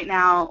right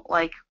now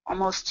like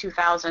almost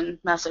 2,000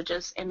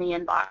 messages in the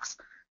inbox,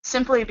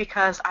 simply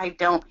because I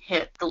don't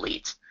hit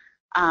delete.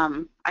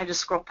 I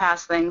just scroll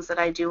past things that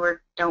I do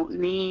or don't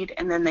need,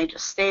 and then they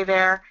just stay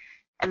there.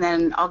 And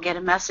then I'll get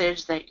a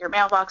message that your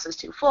mailbox is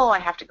too full, I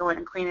have to go in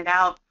and clean it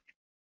out.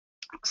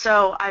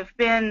 So I've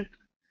been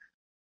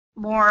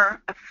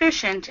more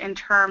efficient in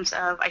terms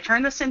of, I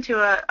turned this into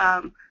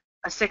a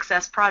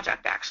 6S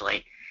project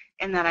actually,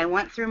 in that I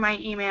went through my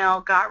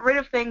email, got rid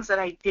of things that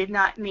I did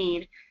not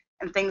need,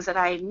 and things that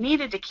I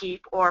needed to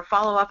keep or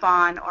follow up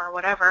on or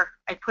whatever,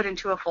 I put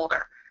into a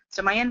folder.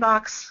 So my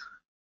inbox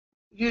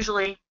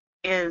usually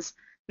is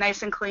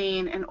nice and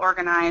clean and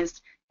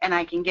organized, and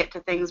I can get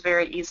to things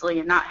very easily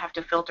and not have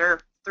to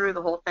filter through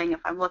the whole thing if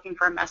I'm looking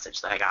for a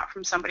message that I got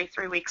from somebody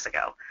 3 weeks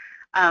ago.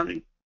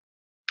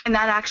 And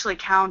that actually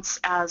counts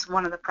as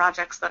one of the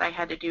projects that I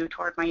had to do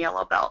toward my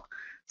yellow belt.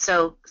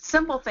 So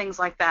simple things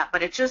like that,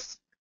 but it just,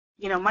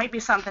 might be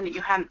something that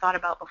you hadn't thought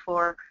about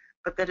before,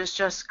 but that is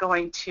just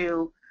going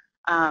to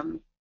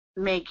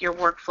make your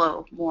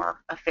workflow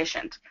more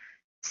efficient.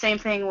 Same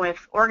thing with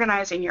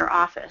organizing your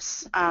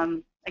office.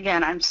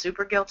 Again, I'm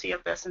super guilty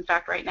of this. In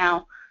fact, right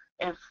now,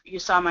 if you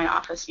saw my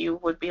office, you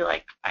would be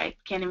like, I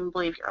can't even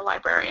believe you're a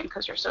librarian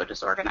because you're so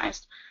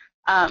disorganized.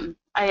 I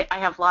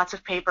have lots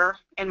of paper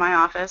in my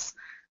office,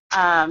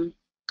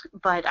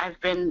 but I've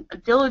been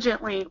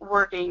diligently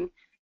working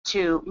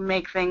to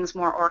make things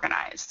more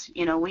organized.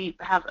 You know, we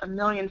have a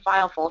million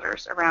file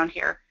folders around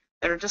here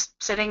that are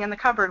just sitting in the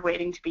cupboard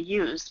waiting to be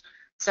used.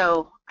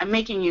 So I'm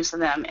making use of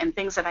them, and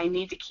things that I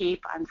need to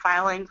keep, I'm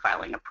filing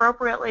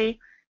appropriately,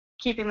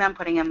 keeping them,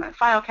 putting them in the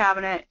file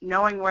cabinet,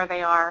 knowing where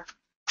they are,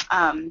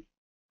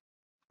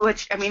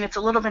 which, I mean, it's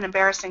a little bit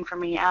embarrassing for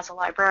me as a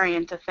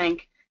librarian to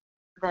think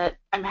that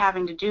I'm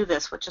having to do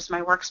this with just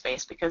my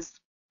workspace, because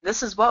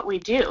this is what we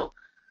do.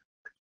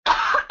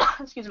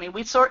 Excuse me,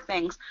 we sort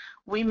things,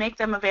 we make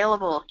them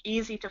available,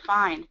 easy to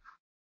find.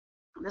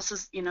 This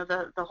is, you know,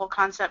 the whole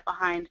concept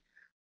behind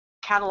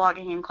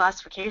cataloging and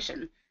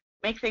classification.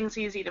 Make things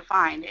easy to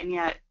find, and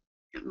yet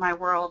my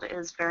world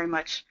is very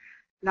much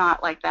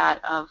not like that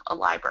of a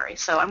library.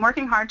 So I'm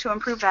working hard to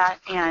improve that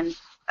and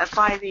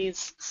apply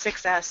these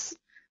 6S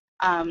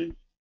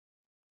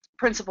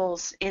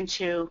principles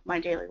into my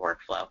daily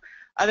workflow.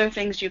 Other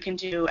things you can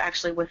do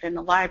actually within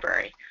the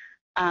library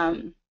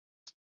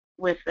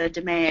with the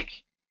DMAIC,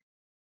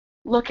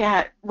 look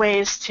at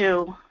ways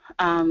to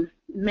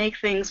make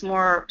things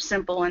more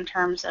simple in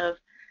terms of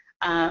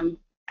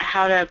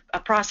how to a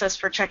process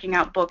for checking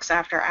out books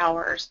after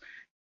hours.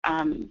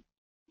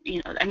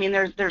 You know, I mean,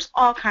 there's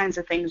all kinds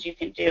of things you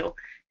can do.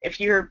 If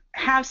you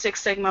have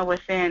Six Sigma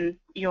within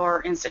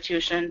your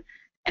institution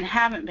and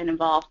haven't been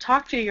involved,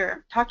 talk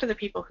to the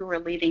people who are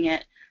leading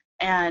it,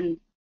 and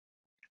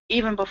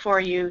even before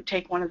you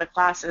take one of the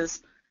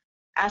classes,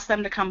 ask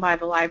them to come by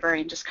the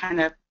library and just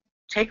kind of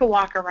take a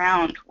walk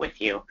around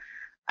with you.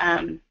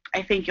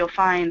 I think you'll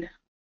find,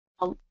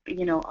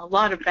 you know, a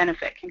lot of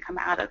benefit can come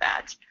out of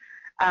that.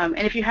 And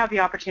if you have the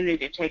opportunity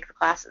to take the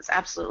classes,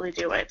 absolutely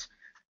do it.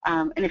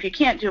 And if you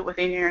can't do it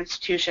within your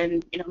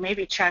institution, you know,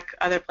 maybe check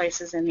other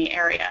places in the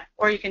area,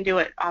 or you can do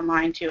it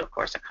online too. Of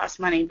course, it costs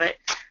money, but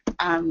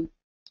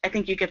I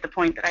think you get the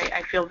point that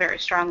I feel very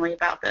strongly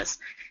about this.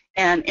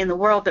 And in the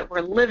world that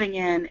we're living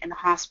in the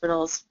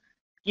hospitals,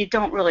 you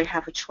don't really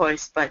have a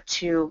choice but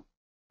to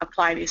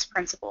apply these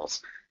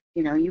principles.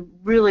 You know, you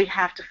really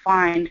have to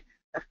find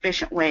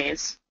efficient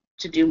ways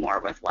to do more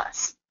with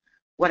less,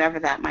 whatever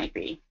that might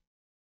be.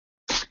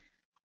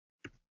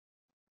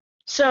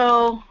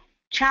 So,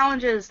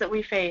 challenges that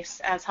we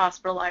face as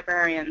hospital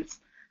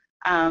librarians,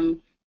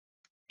 and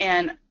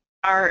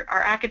our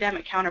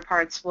academic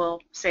counterparts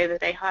will say that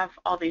they have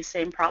all these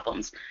same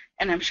problems,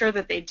 and I'm sure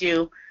that they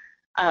do.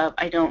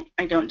 I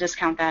don't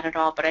discount that at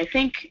all, but I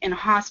think in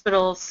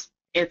hospitals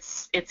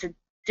it's a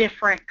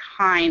different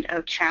kind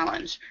of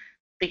challenge,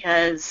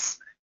 because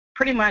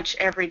pretty much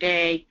every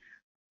day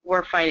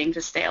we're fighting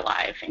to stay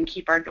alive and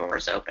keep our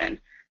doors open.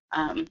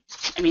 I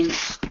mean,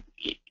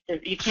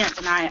 you can't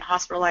deny it,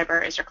 hospital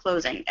libraries are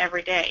closing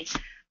every day.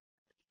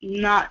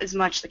 Not as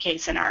much the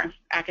case in our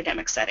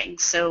academic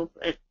settings. So,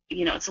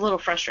 you know, it's a little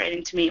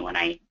frustrating to me when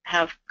I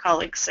have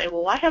colleagues say,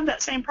 well, I have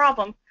that same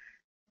problem.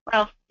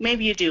 Well,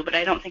 maybe you do, but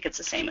I don't think it's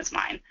the same as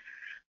mine.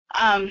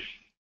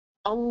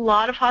 A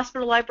lot of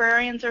hospital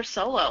librarians are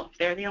solo.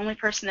 They're the only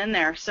person in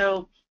there.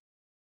 So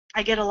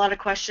I get a lot of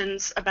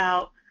questions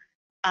about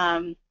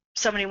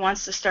somebody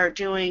wants to start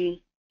doing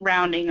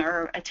rounding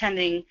or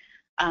attending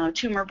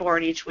tumor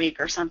board each week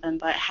or something,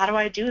 but how do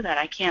I do that?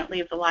 I can't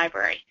leave the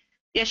library.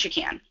 Yes, you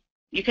can.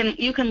 You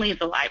can leave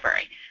the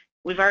library.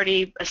 We've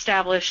already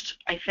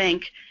established, I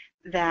think,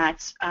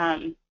 that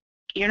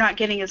you're not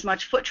getting as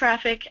much foot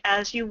traffic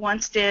as you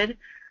once did,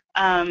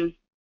 and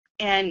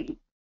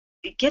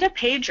get a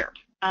pager.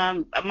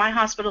 My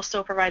hospital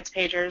still provides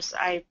pagers.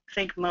 I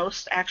think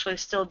most actually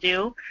still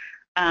do.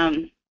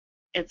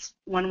 It's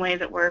one way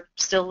that we're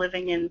still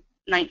living in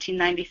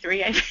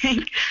 1993, I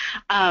think.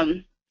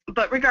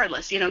 But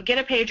regardless, you know, get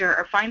a pager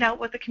or find out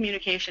what the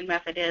communication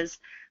method is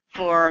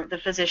for the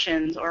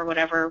physicians or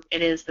whatever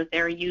it is that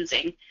they're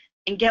using,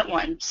 and get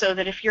one so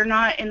that if you're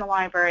not in the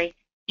library,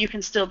 you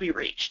can still be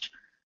reached.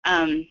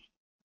 The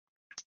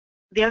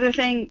other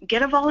thing,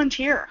 get a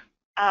volunteer.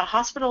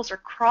 Hospitals are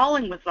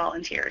crawling with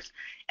volunteers,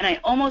 and I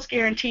almost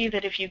guarantee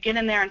that if you get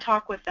in there and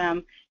talk with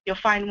them, you'll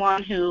find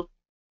one who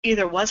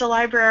either was a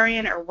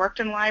librarian or worked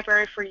in the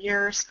library for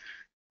years.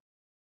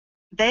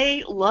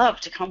 They love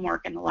to come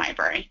work in the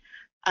library.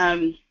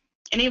 And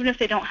even if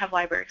they don't have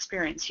library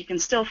experience, you can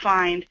still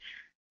find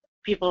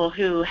people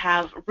who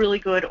have really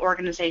good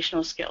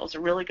organizational skills or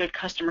really good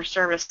customer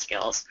service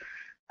skills.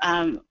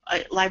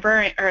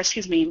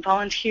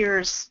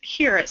 Volunteers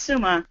here at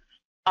SUMA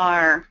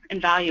are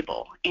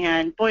invaluable.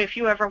 And boy, if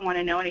you ever want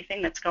to know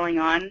anything that's going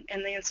on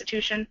in the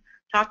institution,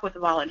 talk with the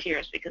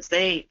volunteers, because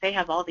they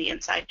have all the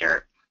inside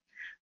dirt.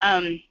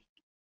 And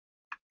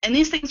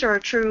these things are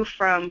true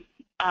from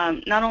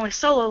not only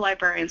solo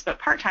librarians, but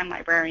part-time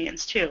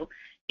librarians too.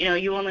 You know,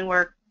 you only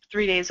work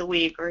 3 days a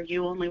week, or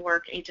you only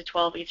work 8 to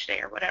 12 each day,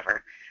 or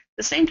whatever.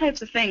 The same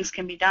types of things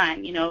can be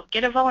done. You know,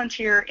 get a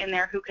volunteer in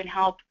there who can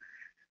help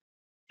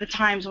the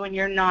times when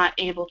you're not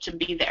able to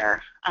be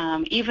there,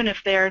 even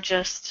if they're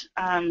just,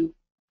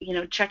 you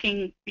know,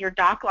 checking your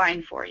doc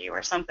line for you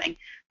or something.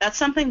 That's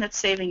something that's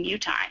saving you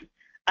time.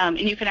 And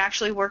you can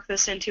actually work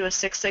this into a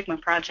Six Sigma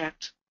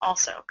project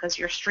also, because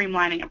you're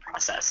streamlining a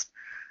process.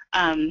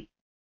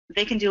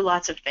 They can do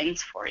lots of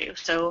things for you.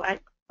 So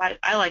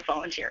I like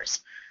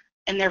volunteers,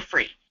 and they're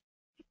free.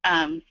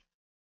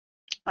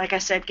 Like I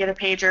said, get a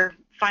pager,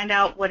 find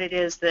out what it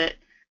is that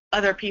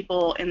other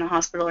people in the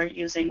hospital are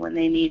using when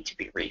they need to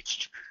be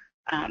reached,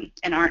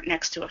 and aren't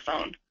next to a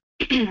phone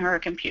or a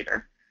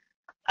computer.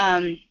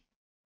 And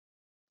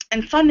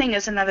funding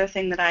is another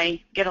thing that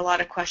I get a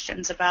lot of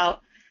questions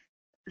about.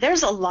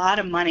 There's a lot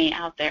of money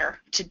out there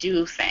to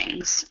do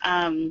things.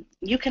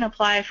 You can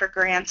apply for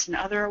grants and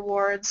other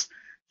awards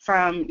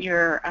from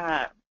your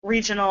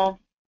regional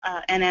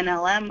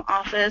NNLM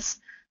office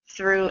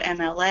through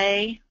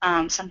MLA.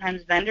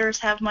 Sometimes vendors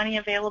have money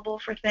available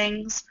for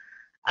things.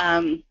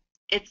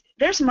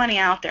 There's money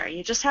out there.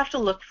 You just have to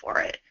look for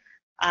it.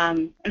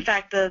 In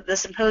fact, the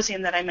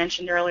symposium that I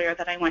mentioned earlier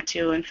that I went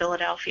to in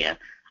Philadelphia,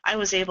 I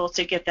was able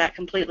to get that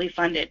completely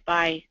funded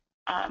by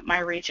my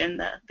region,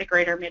 the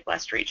Greater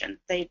Midwest region.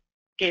 They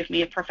gave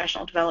me a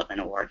professional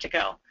development award to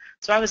go.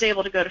 So I was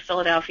able to go to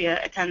Philadelphia,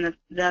 attend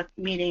the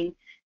meeting,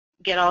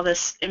 get all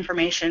this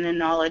information and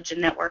knowledge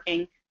and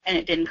networking, and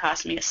it didn't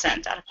cost me a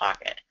cent out of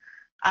pocket.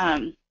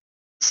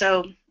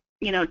 So,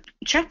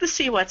 check to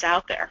see what's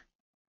out there.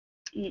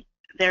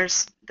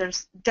 There's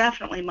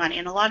definitely money,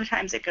 and a lot of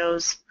times it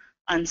goes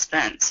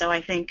unspent. So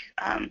I think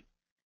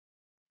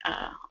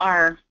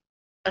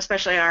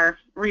especially our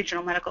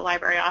regional medical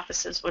library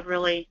offices would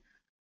really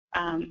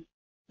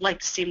like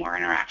to see more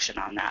interaction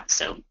on that.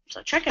 So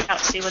check it out,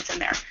 see what's in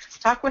there.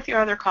 Talk with your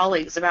other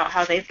colleagues about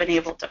how they've been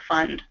able to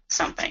fund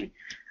something.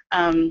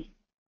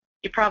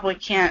 You probably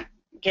can't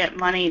get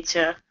money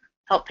to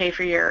help pay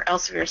for your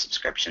Elsevier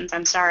subscriptions.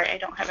 I'm sorry, I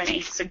don't have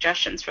any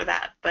suggestions for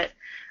that, but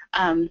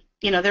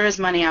there is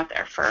money out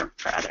there for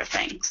other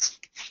things.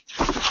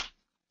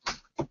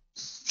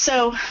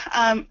 So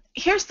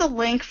here's the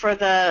link for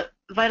the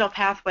Vital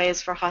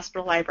Pathways for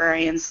Hospital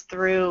Librarians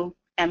through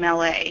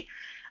MLA.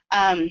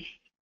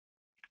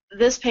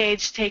 This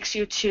page takes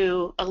you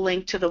to a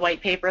link to the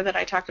white paper that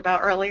I talked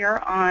about earlier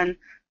on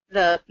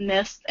the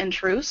myths and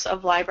truths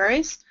of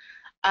libraries.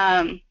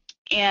 And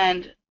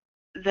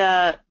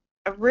the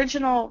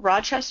original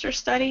Rochester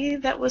study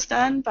that was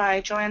done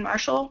by Joanne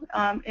Marshall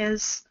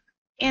is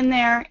in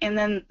there, and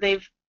then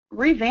they've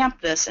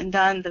revamped this and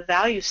done the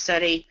value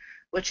study,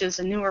 which is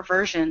a newer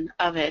version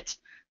of it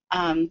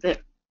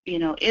that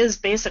is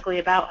basically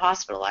about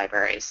hospital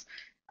libraries.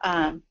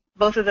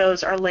 Both of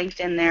those are linked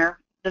in there.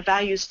 The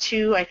values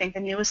 2, I think the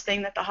newest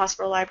thing that the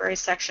hospital library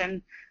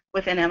section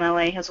within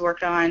MLA has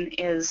worked on,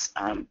 is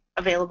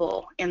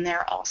available in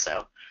there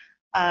also.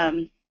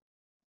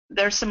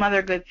 There's some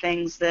other good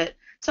things that,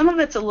 some of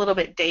it's a little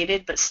bit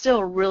dated, but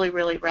still really,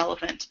 really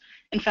relevant.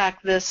 In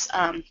fact, this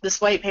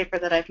white paper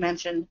that I've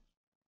mentioned,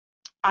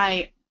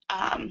 I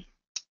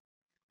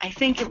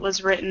think it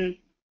was written,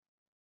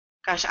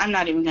 gosh, I'm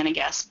not even going to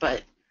guess,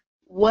 but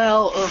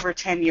well over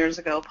 10 years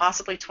ago,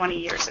 possibly 20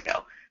 years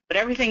ago. But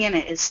everything in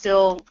it is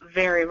still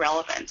very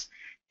relevant.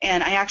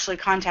 And I actually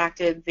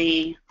contacted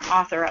the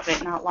author of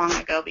it not long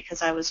ago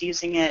because I was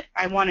using it.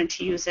 I wanted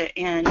to use it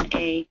in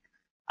a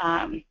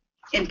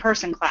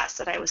in-person class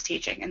that I was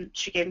teaching, and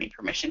she gave me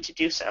permission to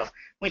do so.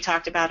 We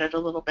talked about it a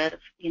little bit, of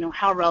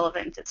how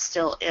relevant it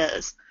still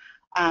is.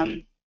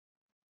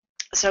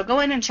 So go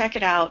in and check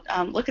it out.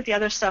 Look at the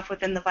other stuff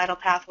within the Vital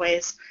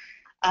Pathways.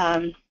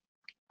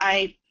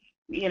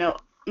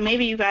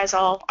 Maybe you guys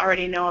all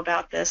already know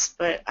about this,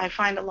 but I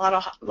find a lot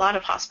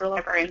of hospital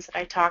librarians that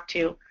I talk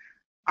to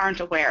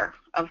aren't aware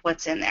of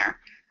what's in there.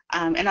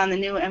 And on the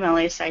new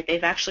MLA site,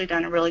 they've actually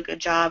done a really good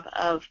job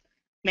of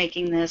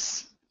making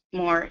this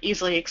more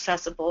easily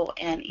accessible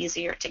and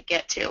easier to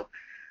get to.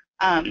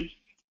 I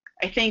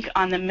think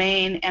on the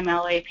main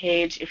MLA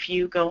page, if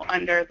you go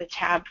under the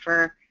tab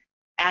for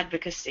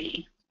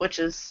advocacy, which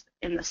is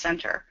in the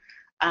center,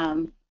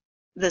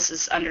 this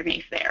is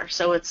underneath there.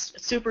 So it's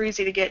super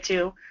easy to get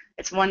to.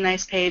 It's one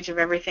nice page of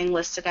everything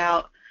listed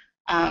out.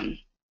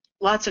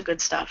 Lots of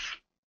good stuff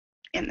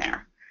in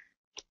there.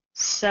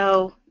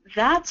 So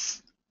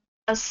that's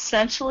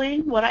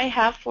essentially what I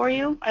have for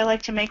you. I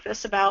like to make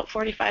this about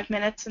 45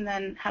 minutes and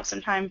then have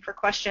some time for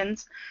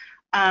questions.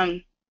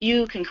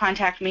 You can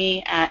contact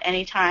me at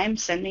any time,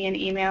 send me an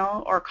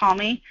email or call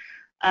me,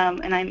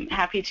 and I'm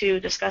happy to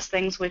discuss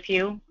things with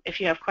you. If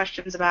you have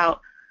questions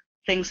about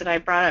things that I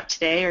brought up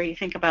today, or you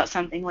think about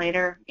something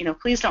later,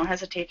 please don't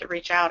hesitate to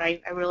reach out.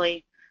 I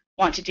really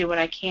want to do what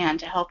I can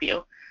to help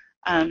you,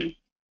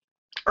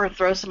 or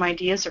throw some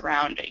ideas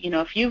around.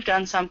 If you've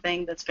done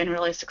something that's been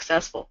really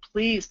successful,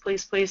 please,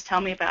 please, please tell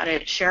me about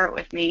it. Share it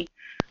with me,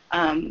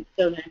 so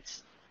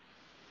that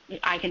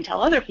I can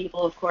tell other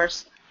people, of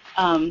course,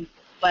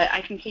 but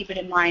I can keep it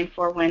in mind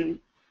for when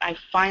I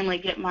finally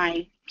get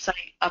my site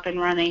up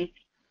and running,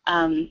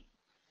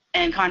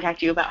 and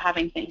contact you about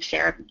having things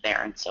shared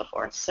there and so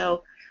forth.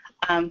 So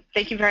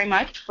thank you very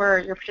much for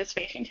your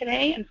participation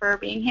today and for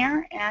being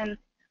here, and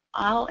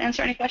I'll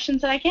answer any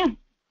questions that I can.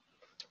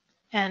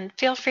 And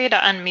feel free to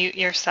unmute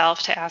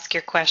yourself to ask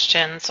your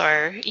questions,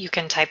 or you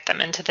can type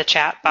them into the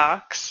chat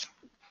box.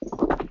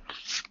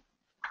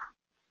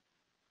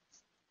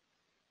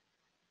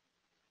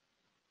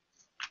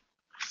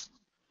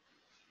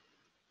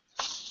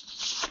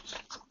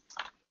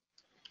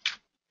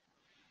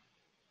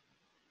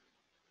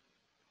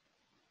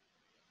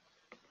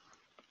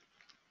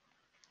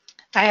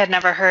 I had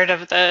never heard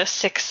of the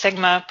Six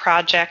Sigma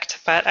project,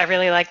 but I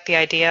really like the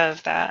idea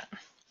of that.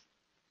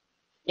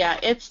 Yeah,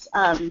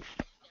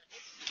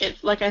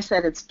 like I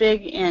said, it's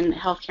big in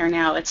healthcare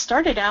now. It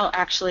started out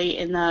actually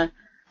in the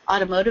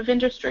automotive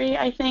industry,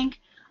 I think,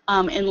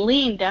 and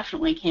lean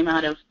definitely came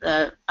out of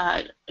the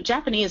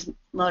Japanese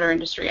motor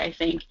industry, I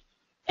think,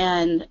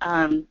 and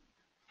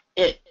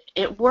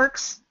it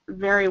works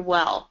very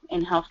well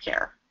in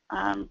healthcare.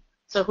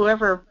 So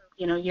whoever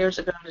years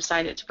ago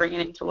decided to bring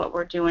it into what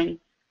we're doing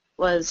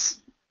was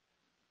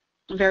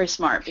very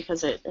smart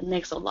because it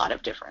makes a lot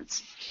of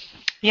difference.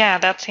 Yeah,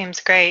 that seems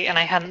great, and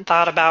I hadn't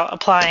thought about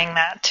applying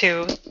that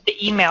to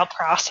the email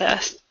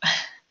process.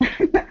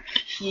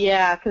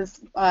 Yeah, because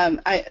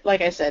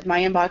like I said, my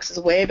inbox is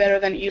way better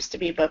than it used to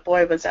be, but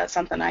boy, was that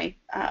something I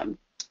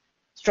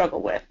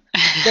struggle with.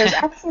 There's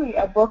actually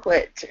a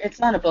booklet. It's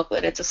not a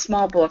booklet. It's a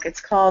small book.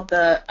 It's called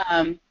the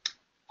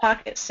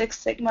Pocket Six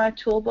Sigma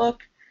Toolbook,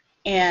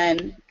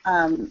 and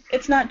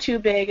it's not too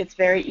big. It's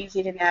very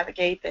easy to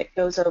navigate. That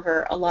goes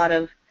over a lot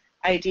of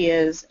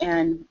ideas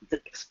and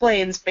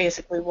explains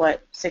basically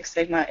what Six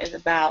Sigma is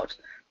about.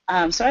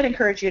 So I'd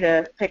encourage you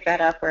to pick that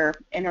up or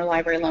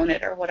interlibrary loan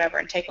it or whatever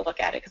and take a look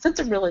at it because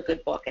it's a really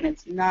good book and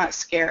it's not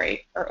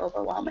scary or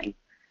overwhelming.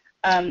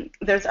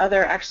 There's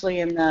other actually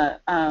in the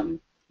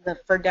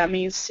For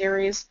Dummies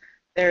series.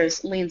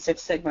 There's Lean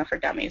Six Sigma for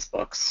Dummies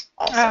books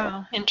also.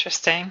 Oh,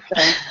 interesting.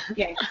 So,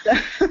 yeah.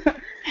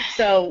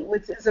 So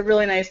it's a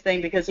really nice thing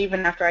because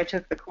even after I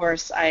took the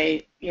course,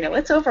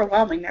 it's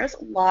overwhelming. There's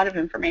a lot of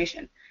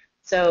information.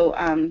 So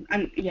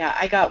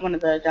I got one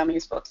of the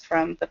Dummies books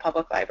from the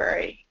public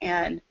library,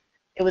 and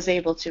it was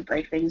able to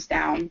break things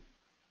down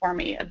for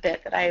me a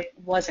bit that I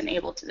wasn't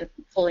able to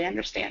fully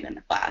understand in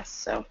the class.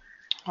 So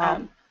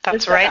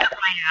that's right up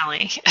my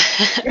alley.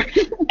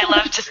 I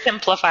love to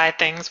simplify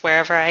things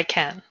wherever I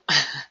can.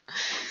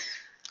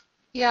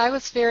 Yeah,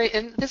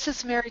 and this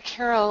is Mary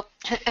Carroll,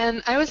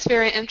 and I was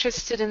very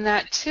interested in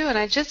that too, and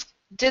I just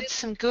did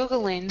some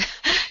Googling,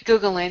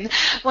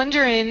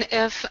 wondering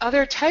if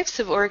other types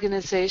of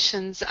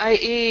organizations,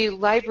 i.e.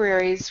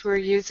 libraries, were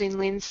using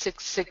Lean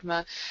Six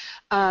Sigma.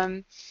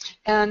 And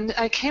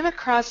I came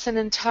across an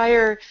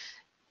entire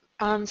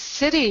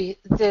city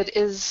that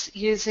is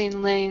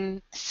using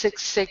Lean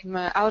Six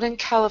Sigma out in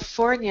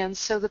California, and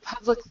so the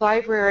public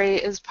library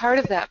is part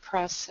of that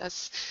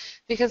process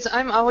because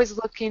I'm always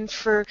looking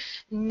for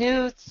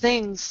new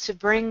things to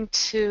bring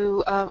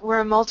to, we're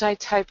a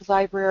multi-type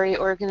library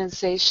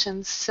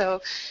organization,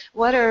 so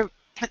what are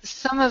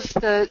some of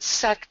the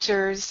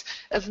sectors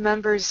of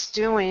members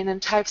doing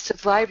and types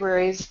of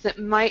libraries that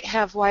might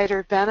have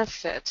wider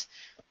benefit?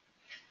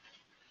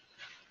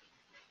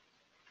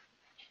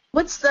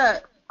 what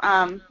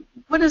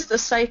is the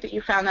site that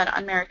you found that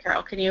on, Mary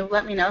Carroll? Can you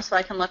let me know so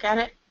I can look at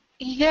it?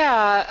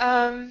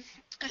 Yeah,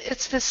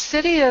 it's the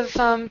city of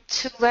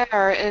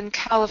Tulare in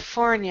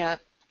California.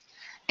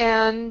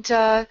 And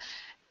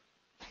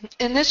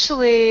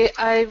initially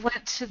I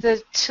went to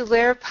the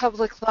Tulare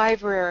Public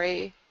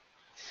Library.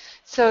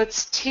 So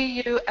it's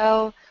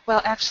T-U-L,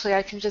 well actually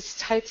I can just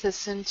type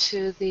this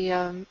into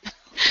the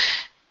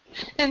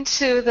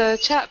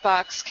chat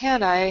box,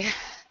 can't I?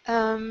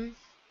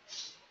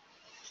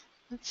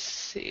 Let's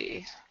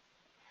see.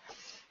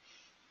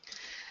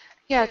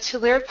 Yeah,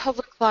 Tulare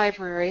Public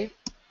Library.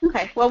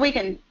 Okay, well we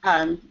can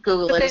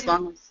Google it as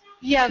long as...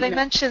 Yeah, they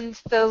mentioned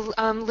the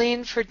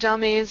Lean for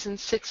Dummies and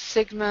Six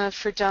Sigma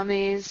for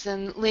Dummies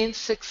and Lean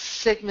Six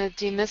Sigma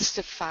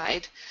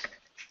Demystified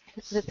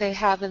that they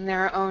have in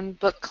their own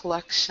book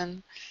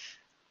collection.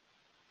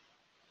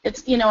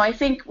 It's, I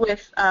think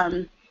with,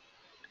 I'm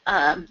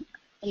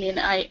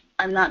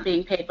not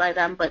being paid by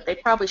them, but they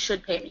probably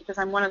should pay me because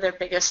I'm one of their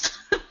biggest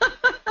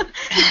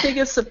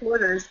biggest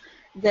supporters.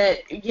 That,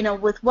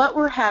 with what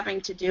we're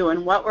having to do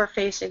and what we're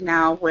facing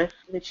now with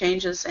the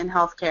changes in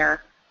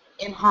healthcare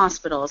in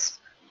hospitals,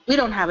 we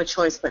don't have a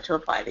choice but to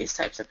apply these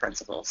types of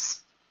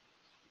principles.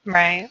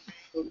 Right.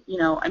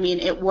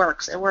 It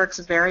works. It works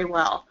very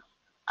well.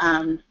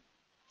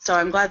 So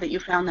I'm glad that you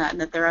found that and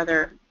that there are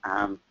other...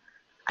 I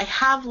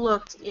have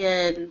looked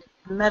in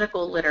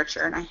medical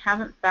literature, and I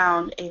haven't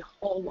found a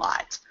whole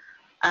lot,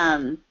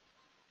 doing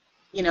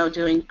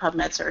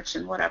PubMed search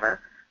and whatever.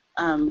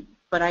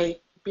 But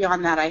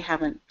beyond that, I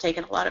haven't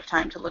taken a lot of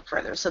time to look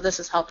further. So this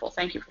is helpful.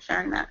 Thank you for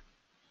sharing that.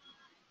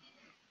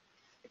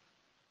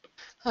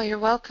 Oh, you're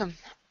welcome.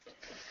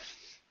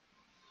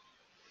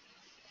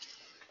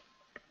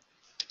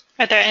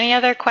 Are there any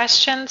other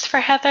questions for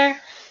Heather?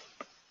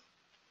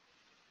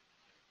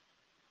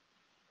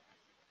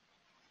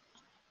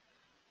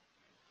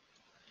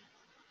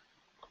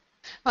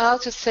 Well, I'll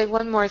just say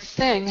one more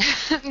thing,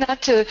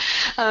 not to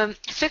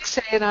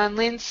fixate on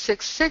Lean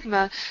Six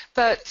Sigma,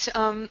 but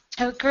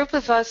a group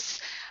of us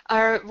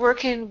are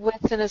working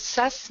with an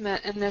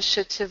assessment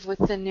initiative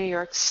within New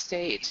York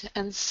State.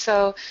 And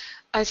so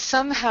I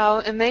somehow,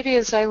 and maybe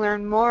as I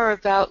learn more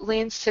about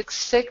Lean Six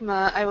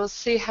Sigma, I will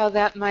see how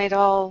that might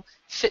all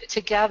fit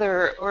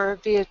together or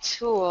be a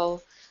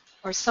tool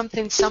or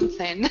something.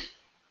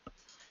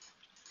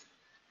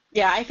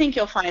 Yeah, I think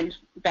you'll find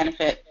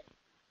benefit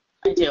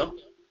I do.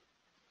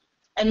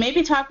 And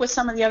maybe talk with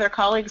some of the other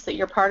colleagues that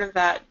you're part of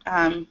that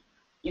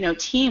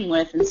team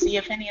with, and see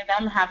if any of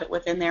them have it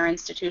within their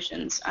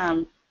institutions.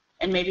 And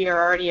maybe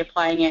you're already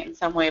applying it in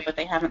some way, but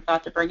they haven't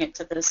thought to bring it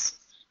to this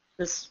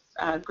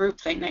group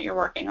thing that you're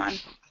working on.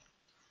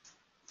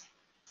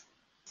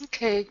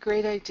 Okay,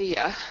 great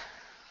idea.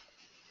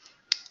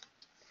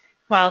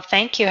 Well,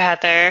 thank you,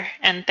 Heather,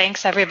 and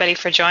thanks everybody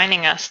for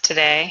joining us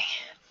today.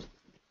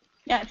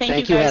 Yeah,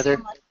 thank you guys Heather.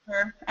 so much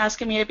for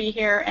asking me to be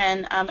here.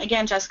 And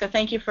again, Jessica,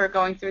 thank you for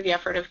going through the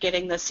effort of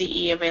getting the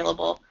CE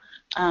available.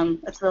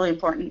 It's really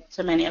important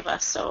to many of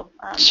us. So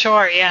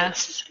Sure,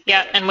 yes.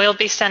 Yeah, and we'll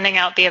be sending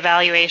out the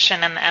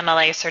evaluation and the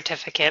MLA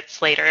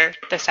certificates later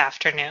this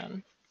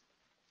afternoon.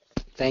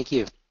 Thank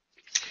you.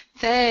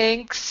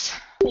 Thanks.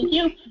 thank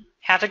you.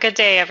 Have a good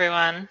day,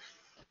 everyone.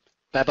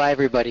 Bye-bye,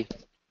 everybody.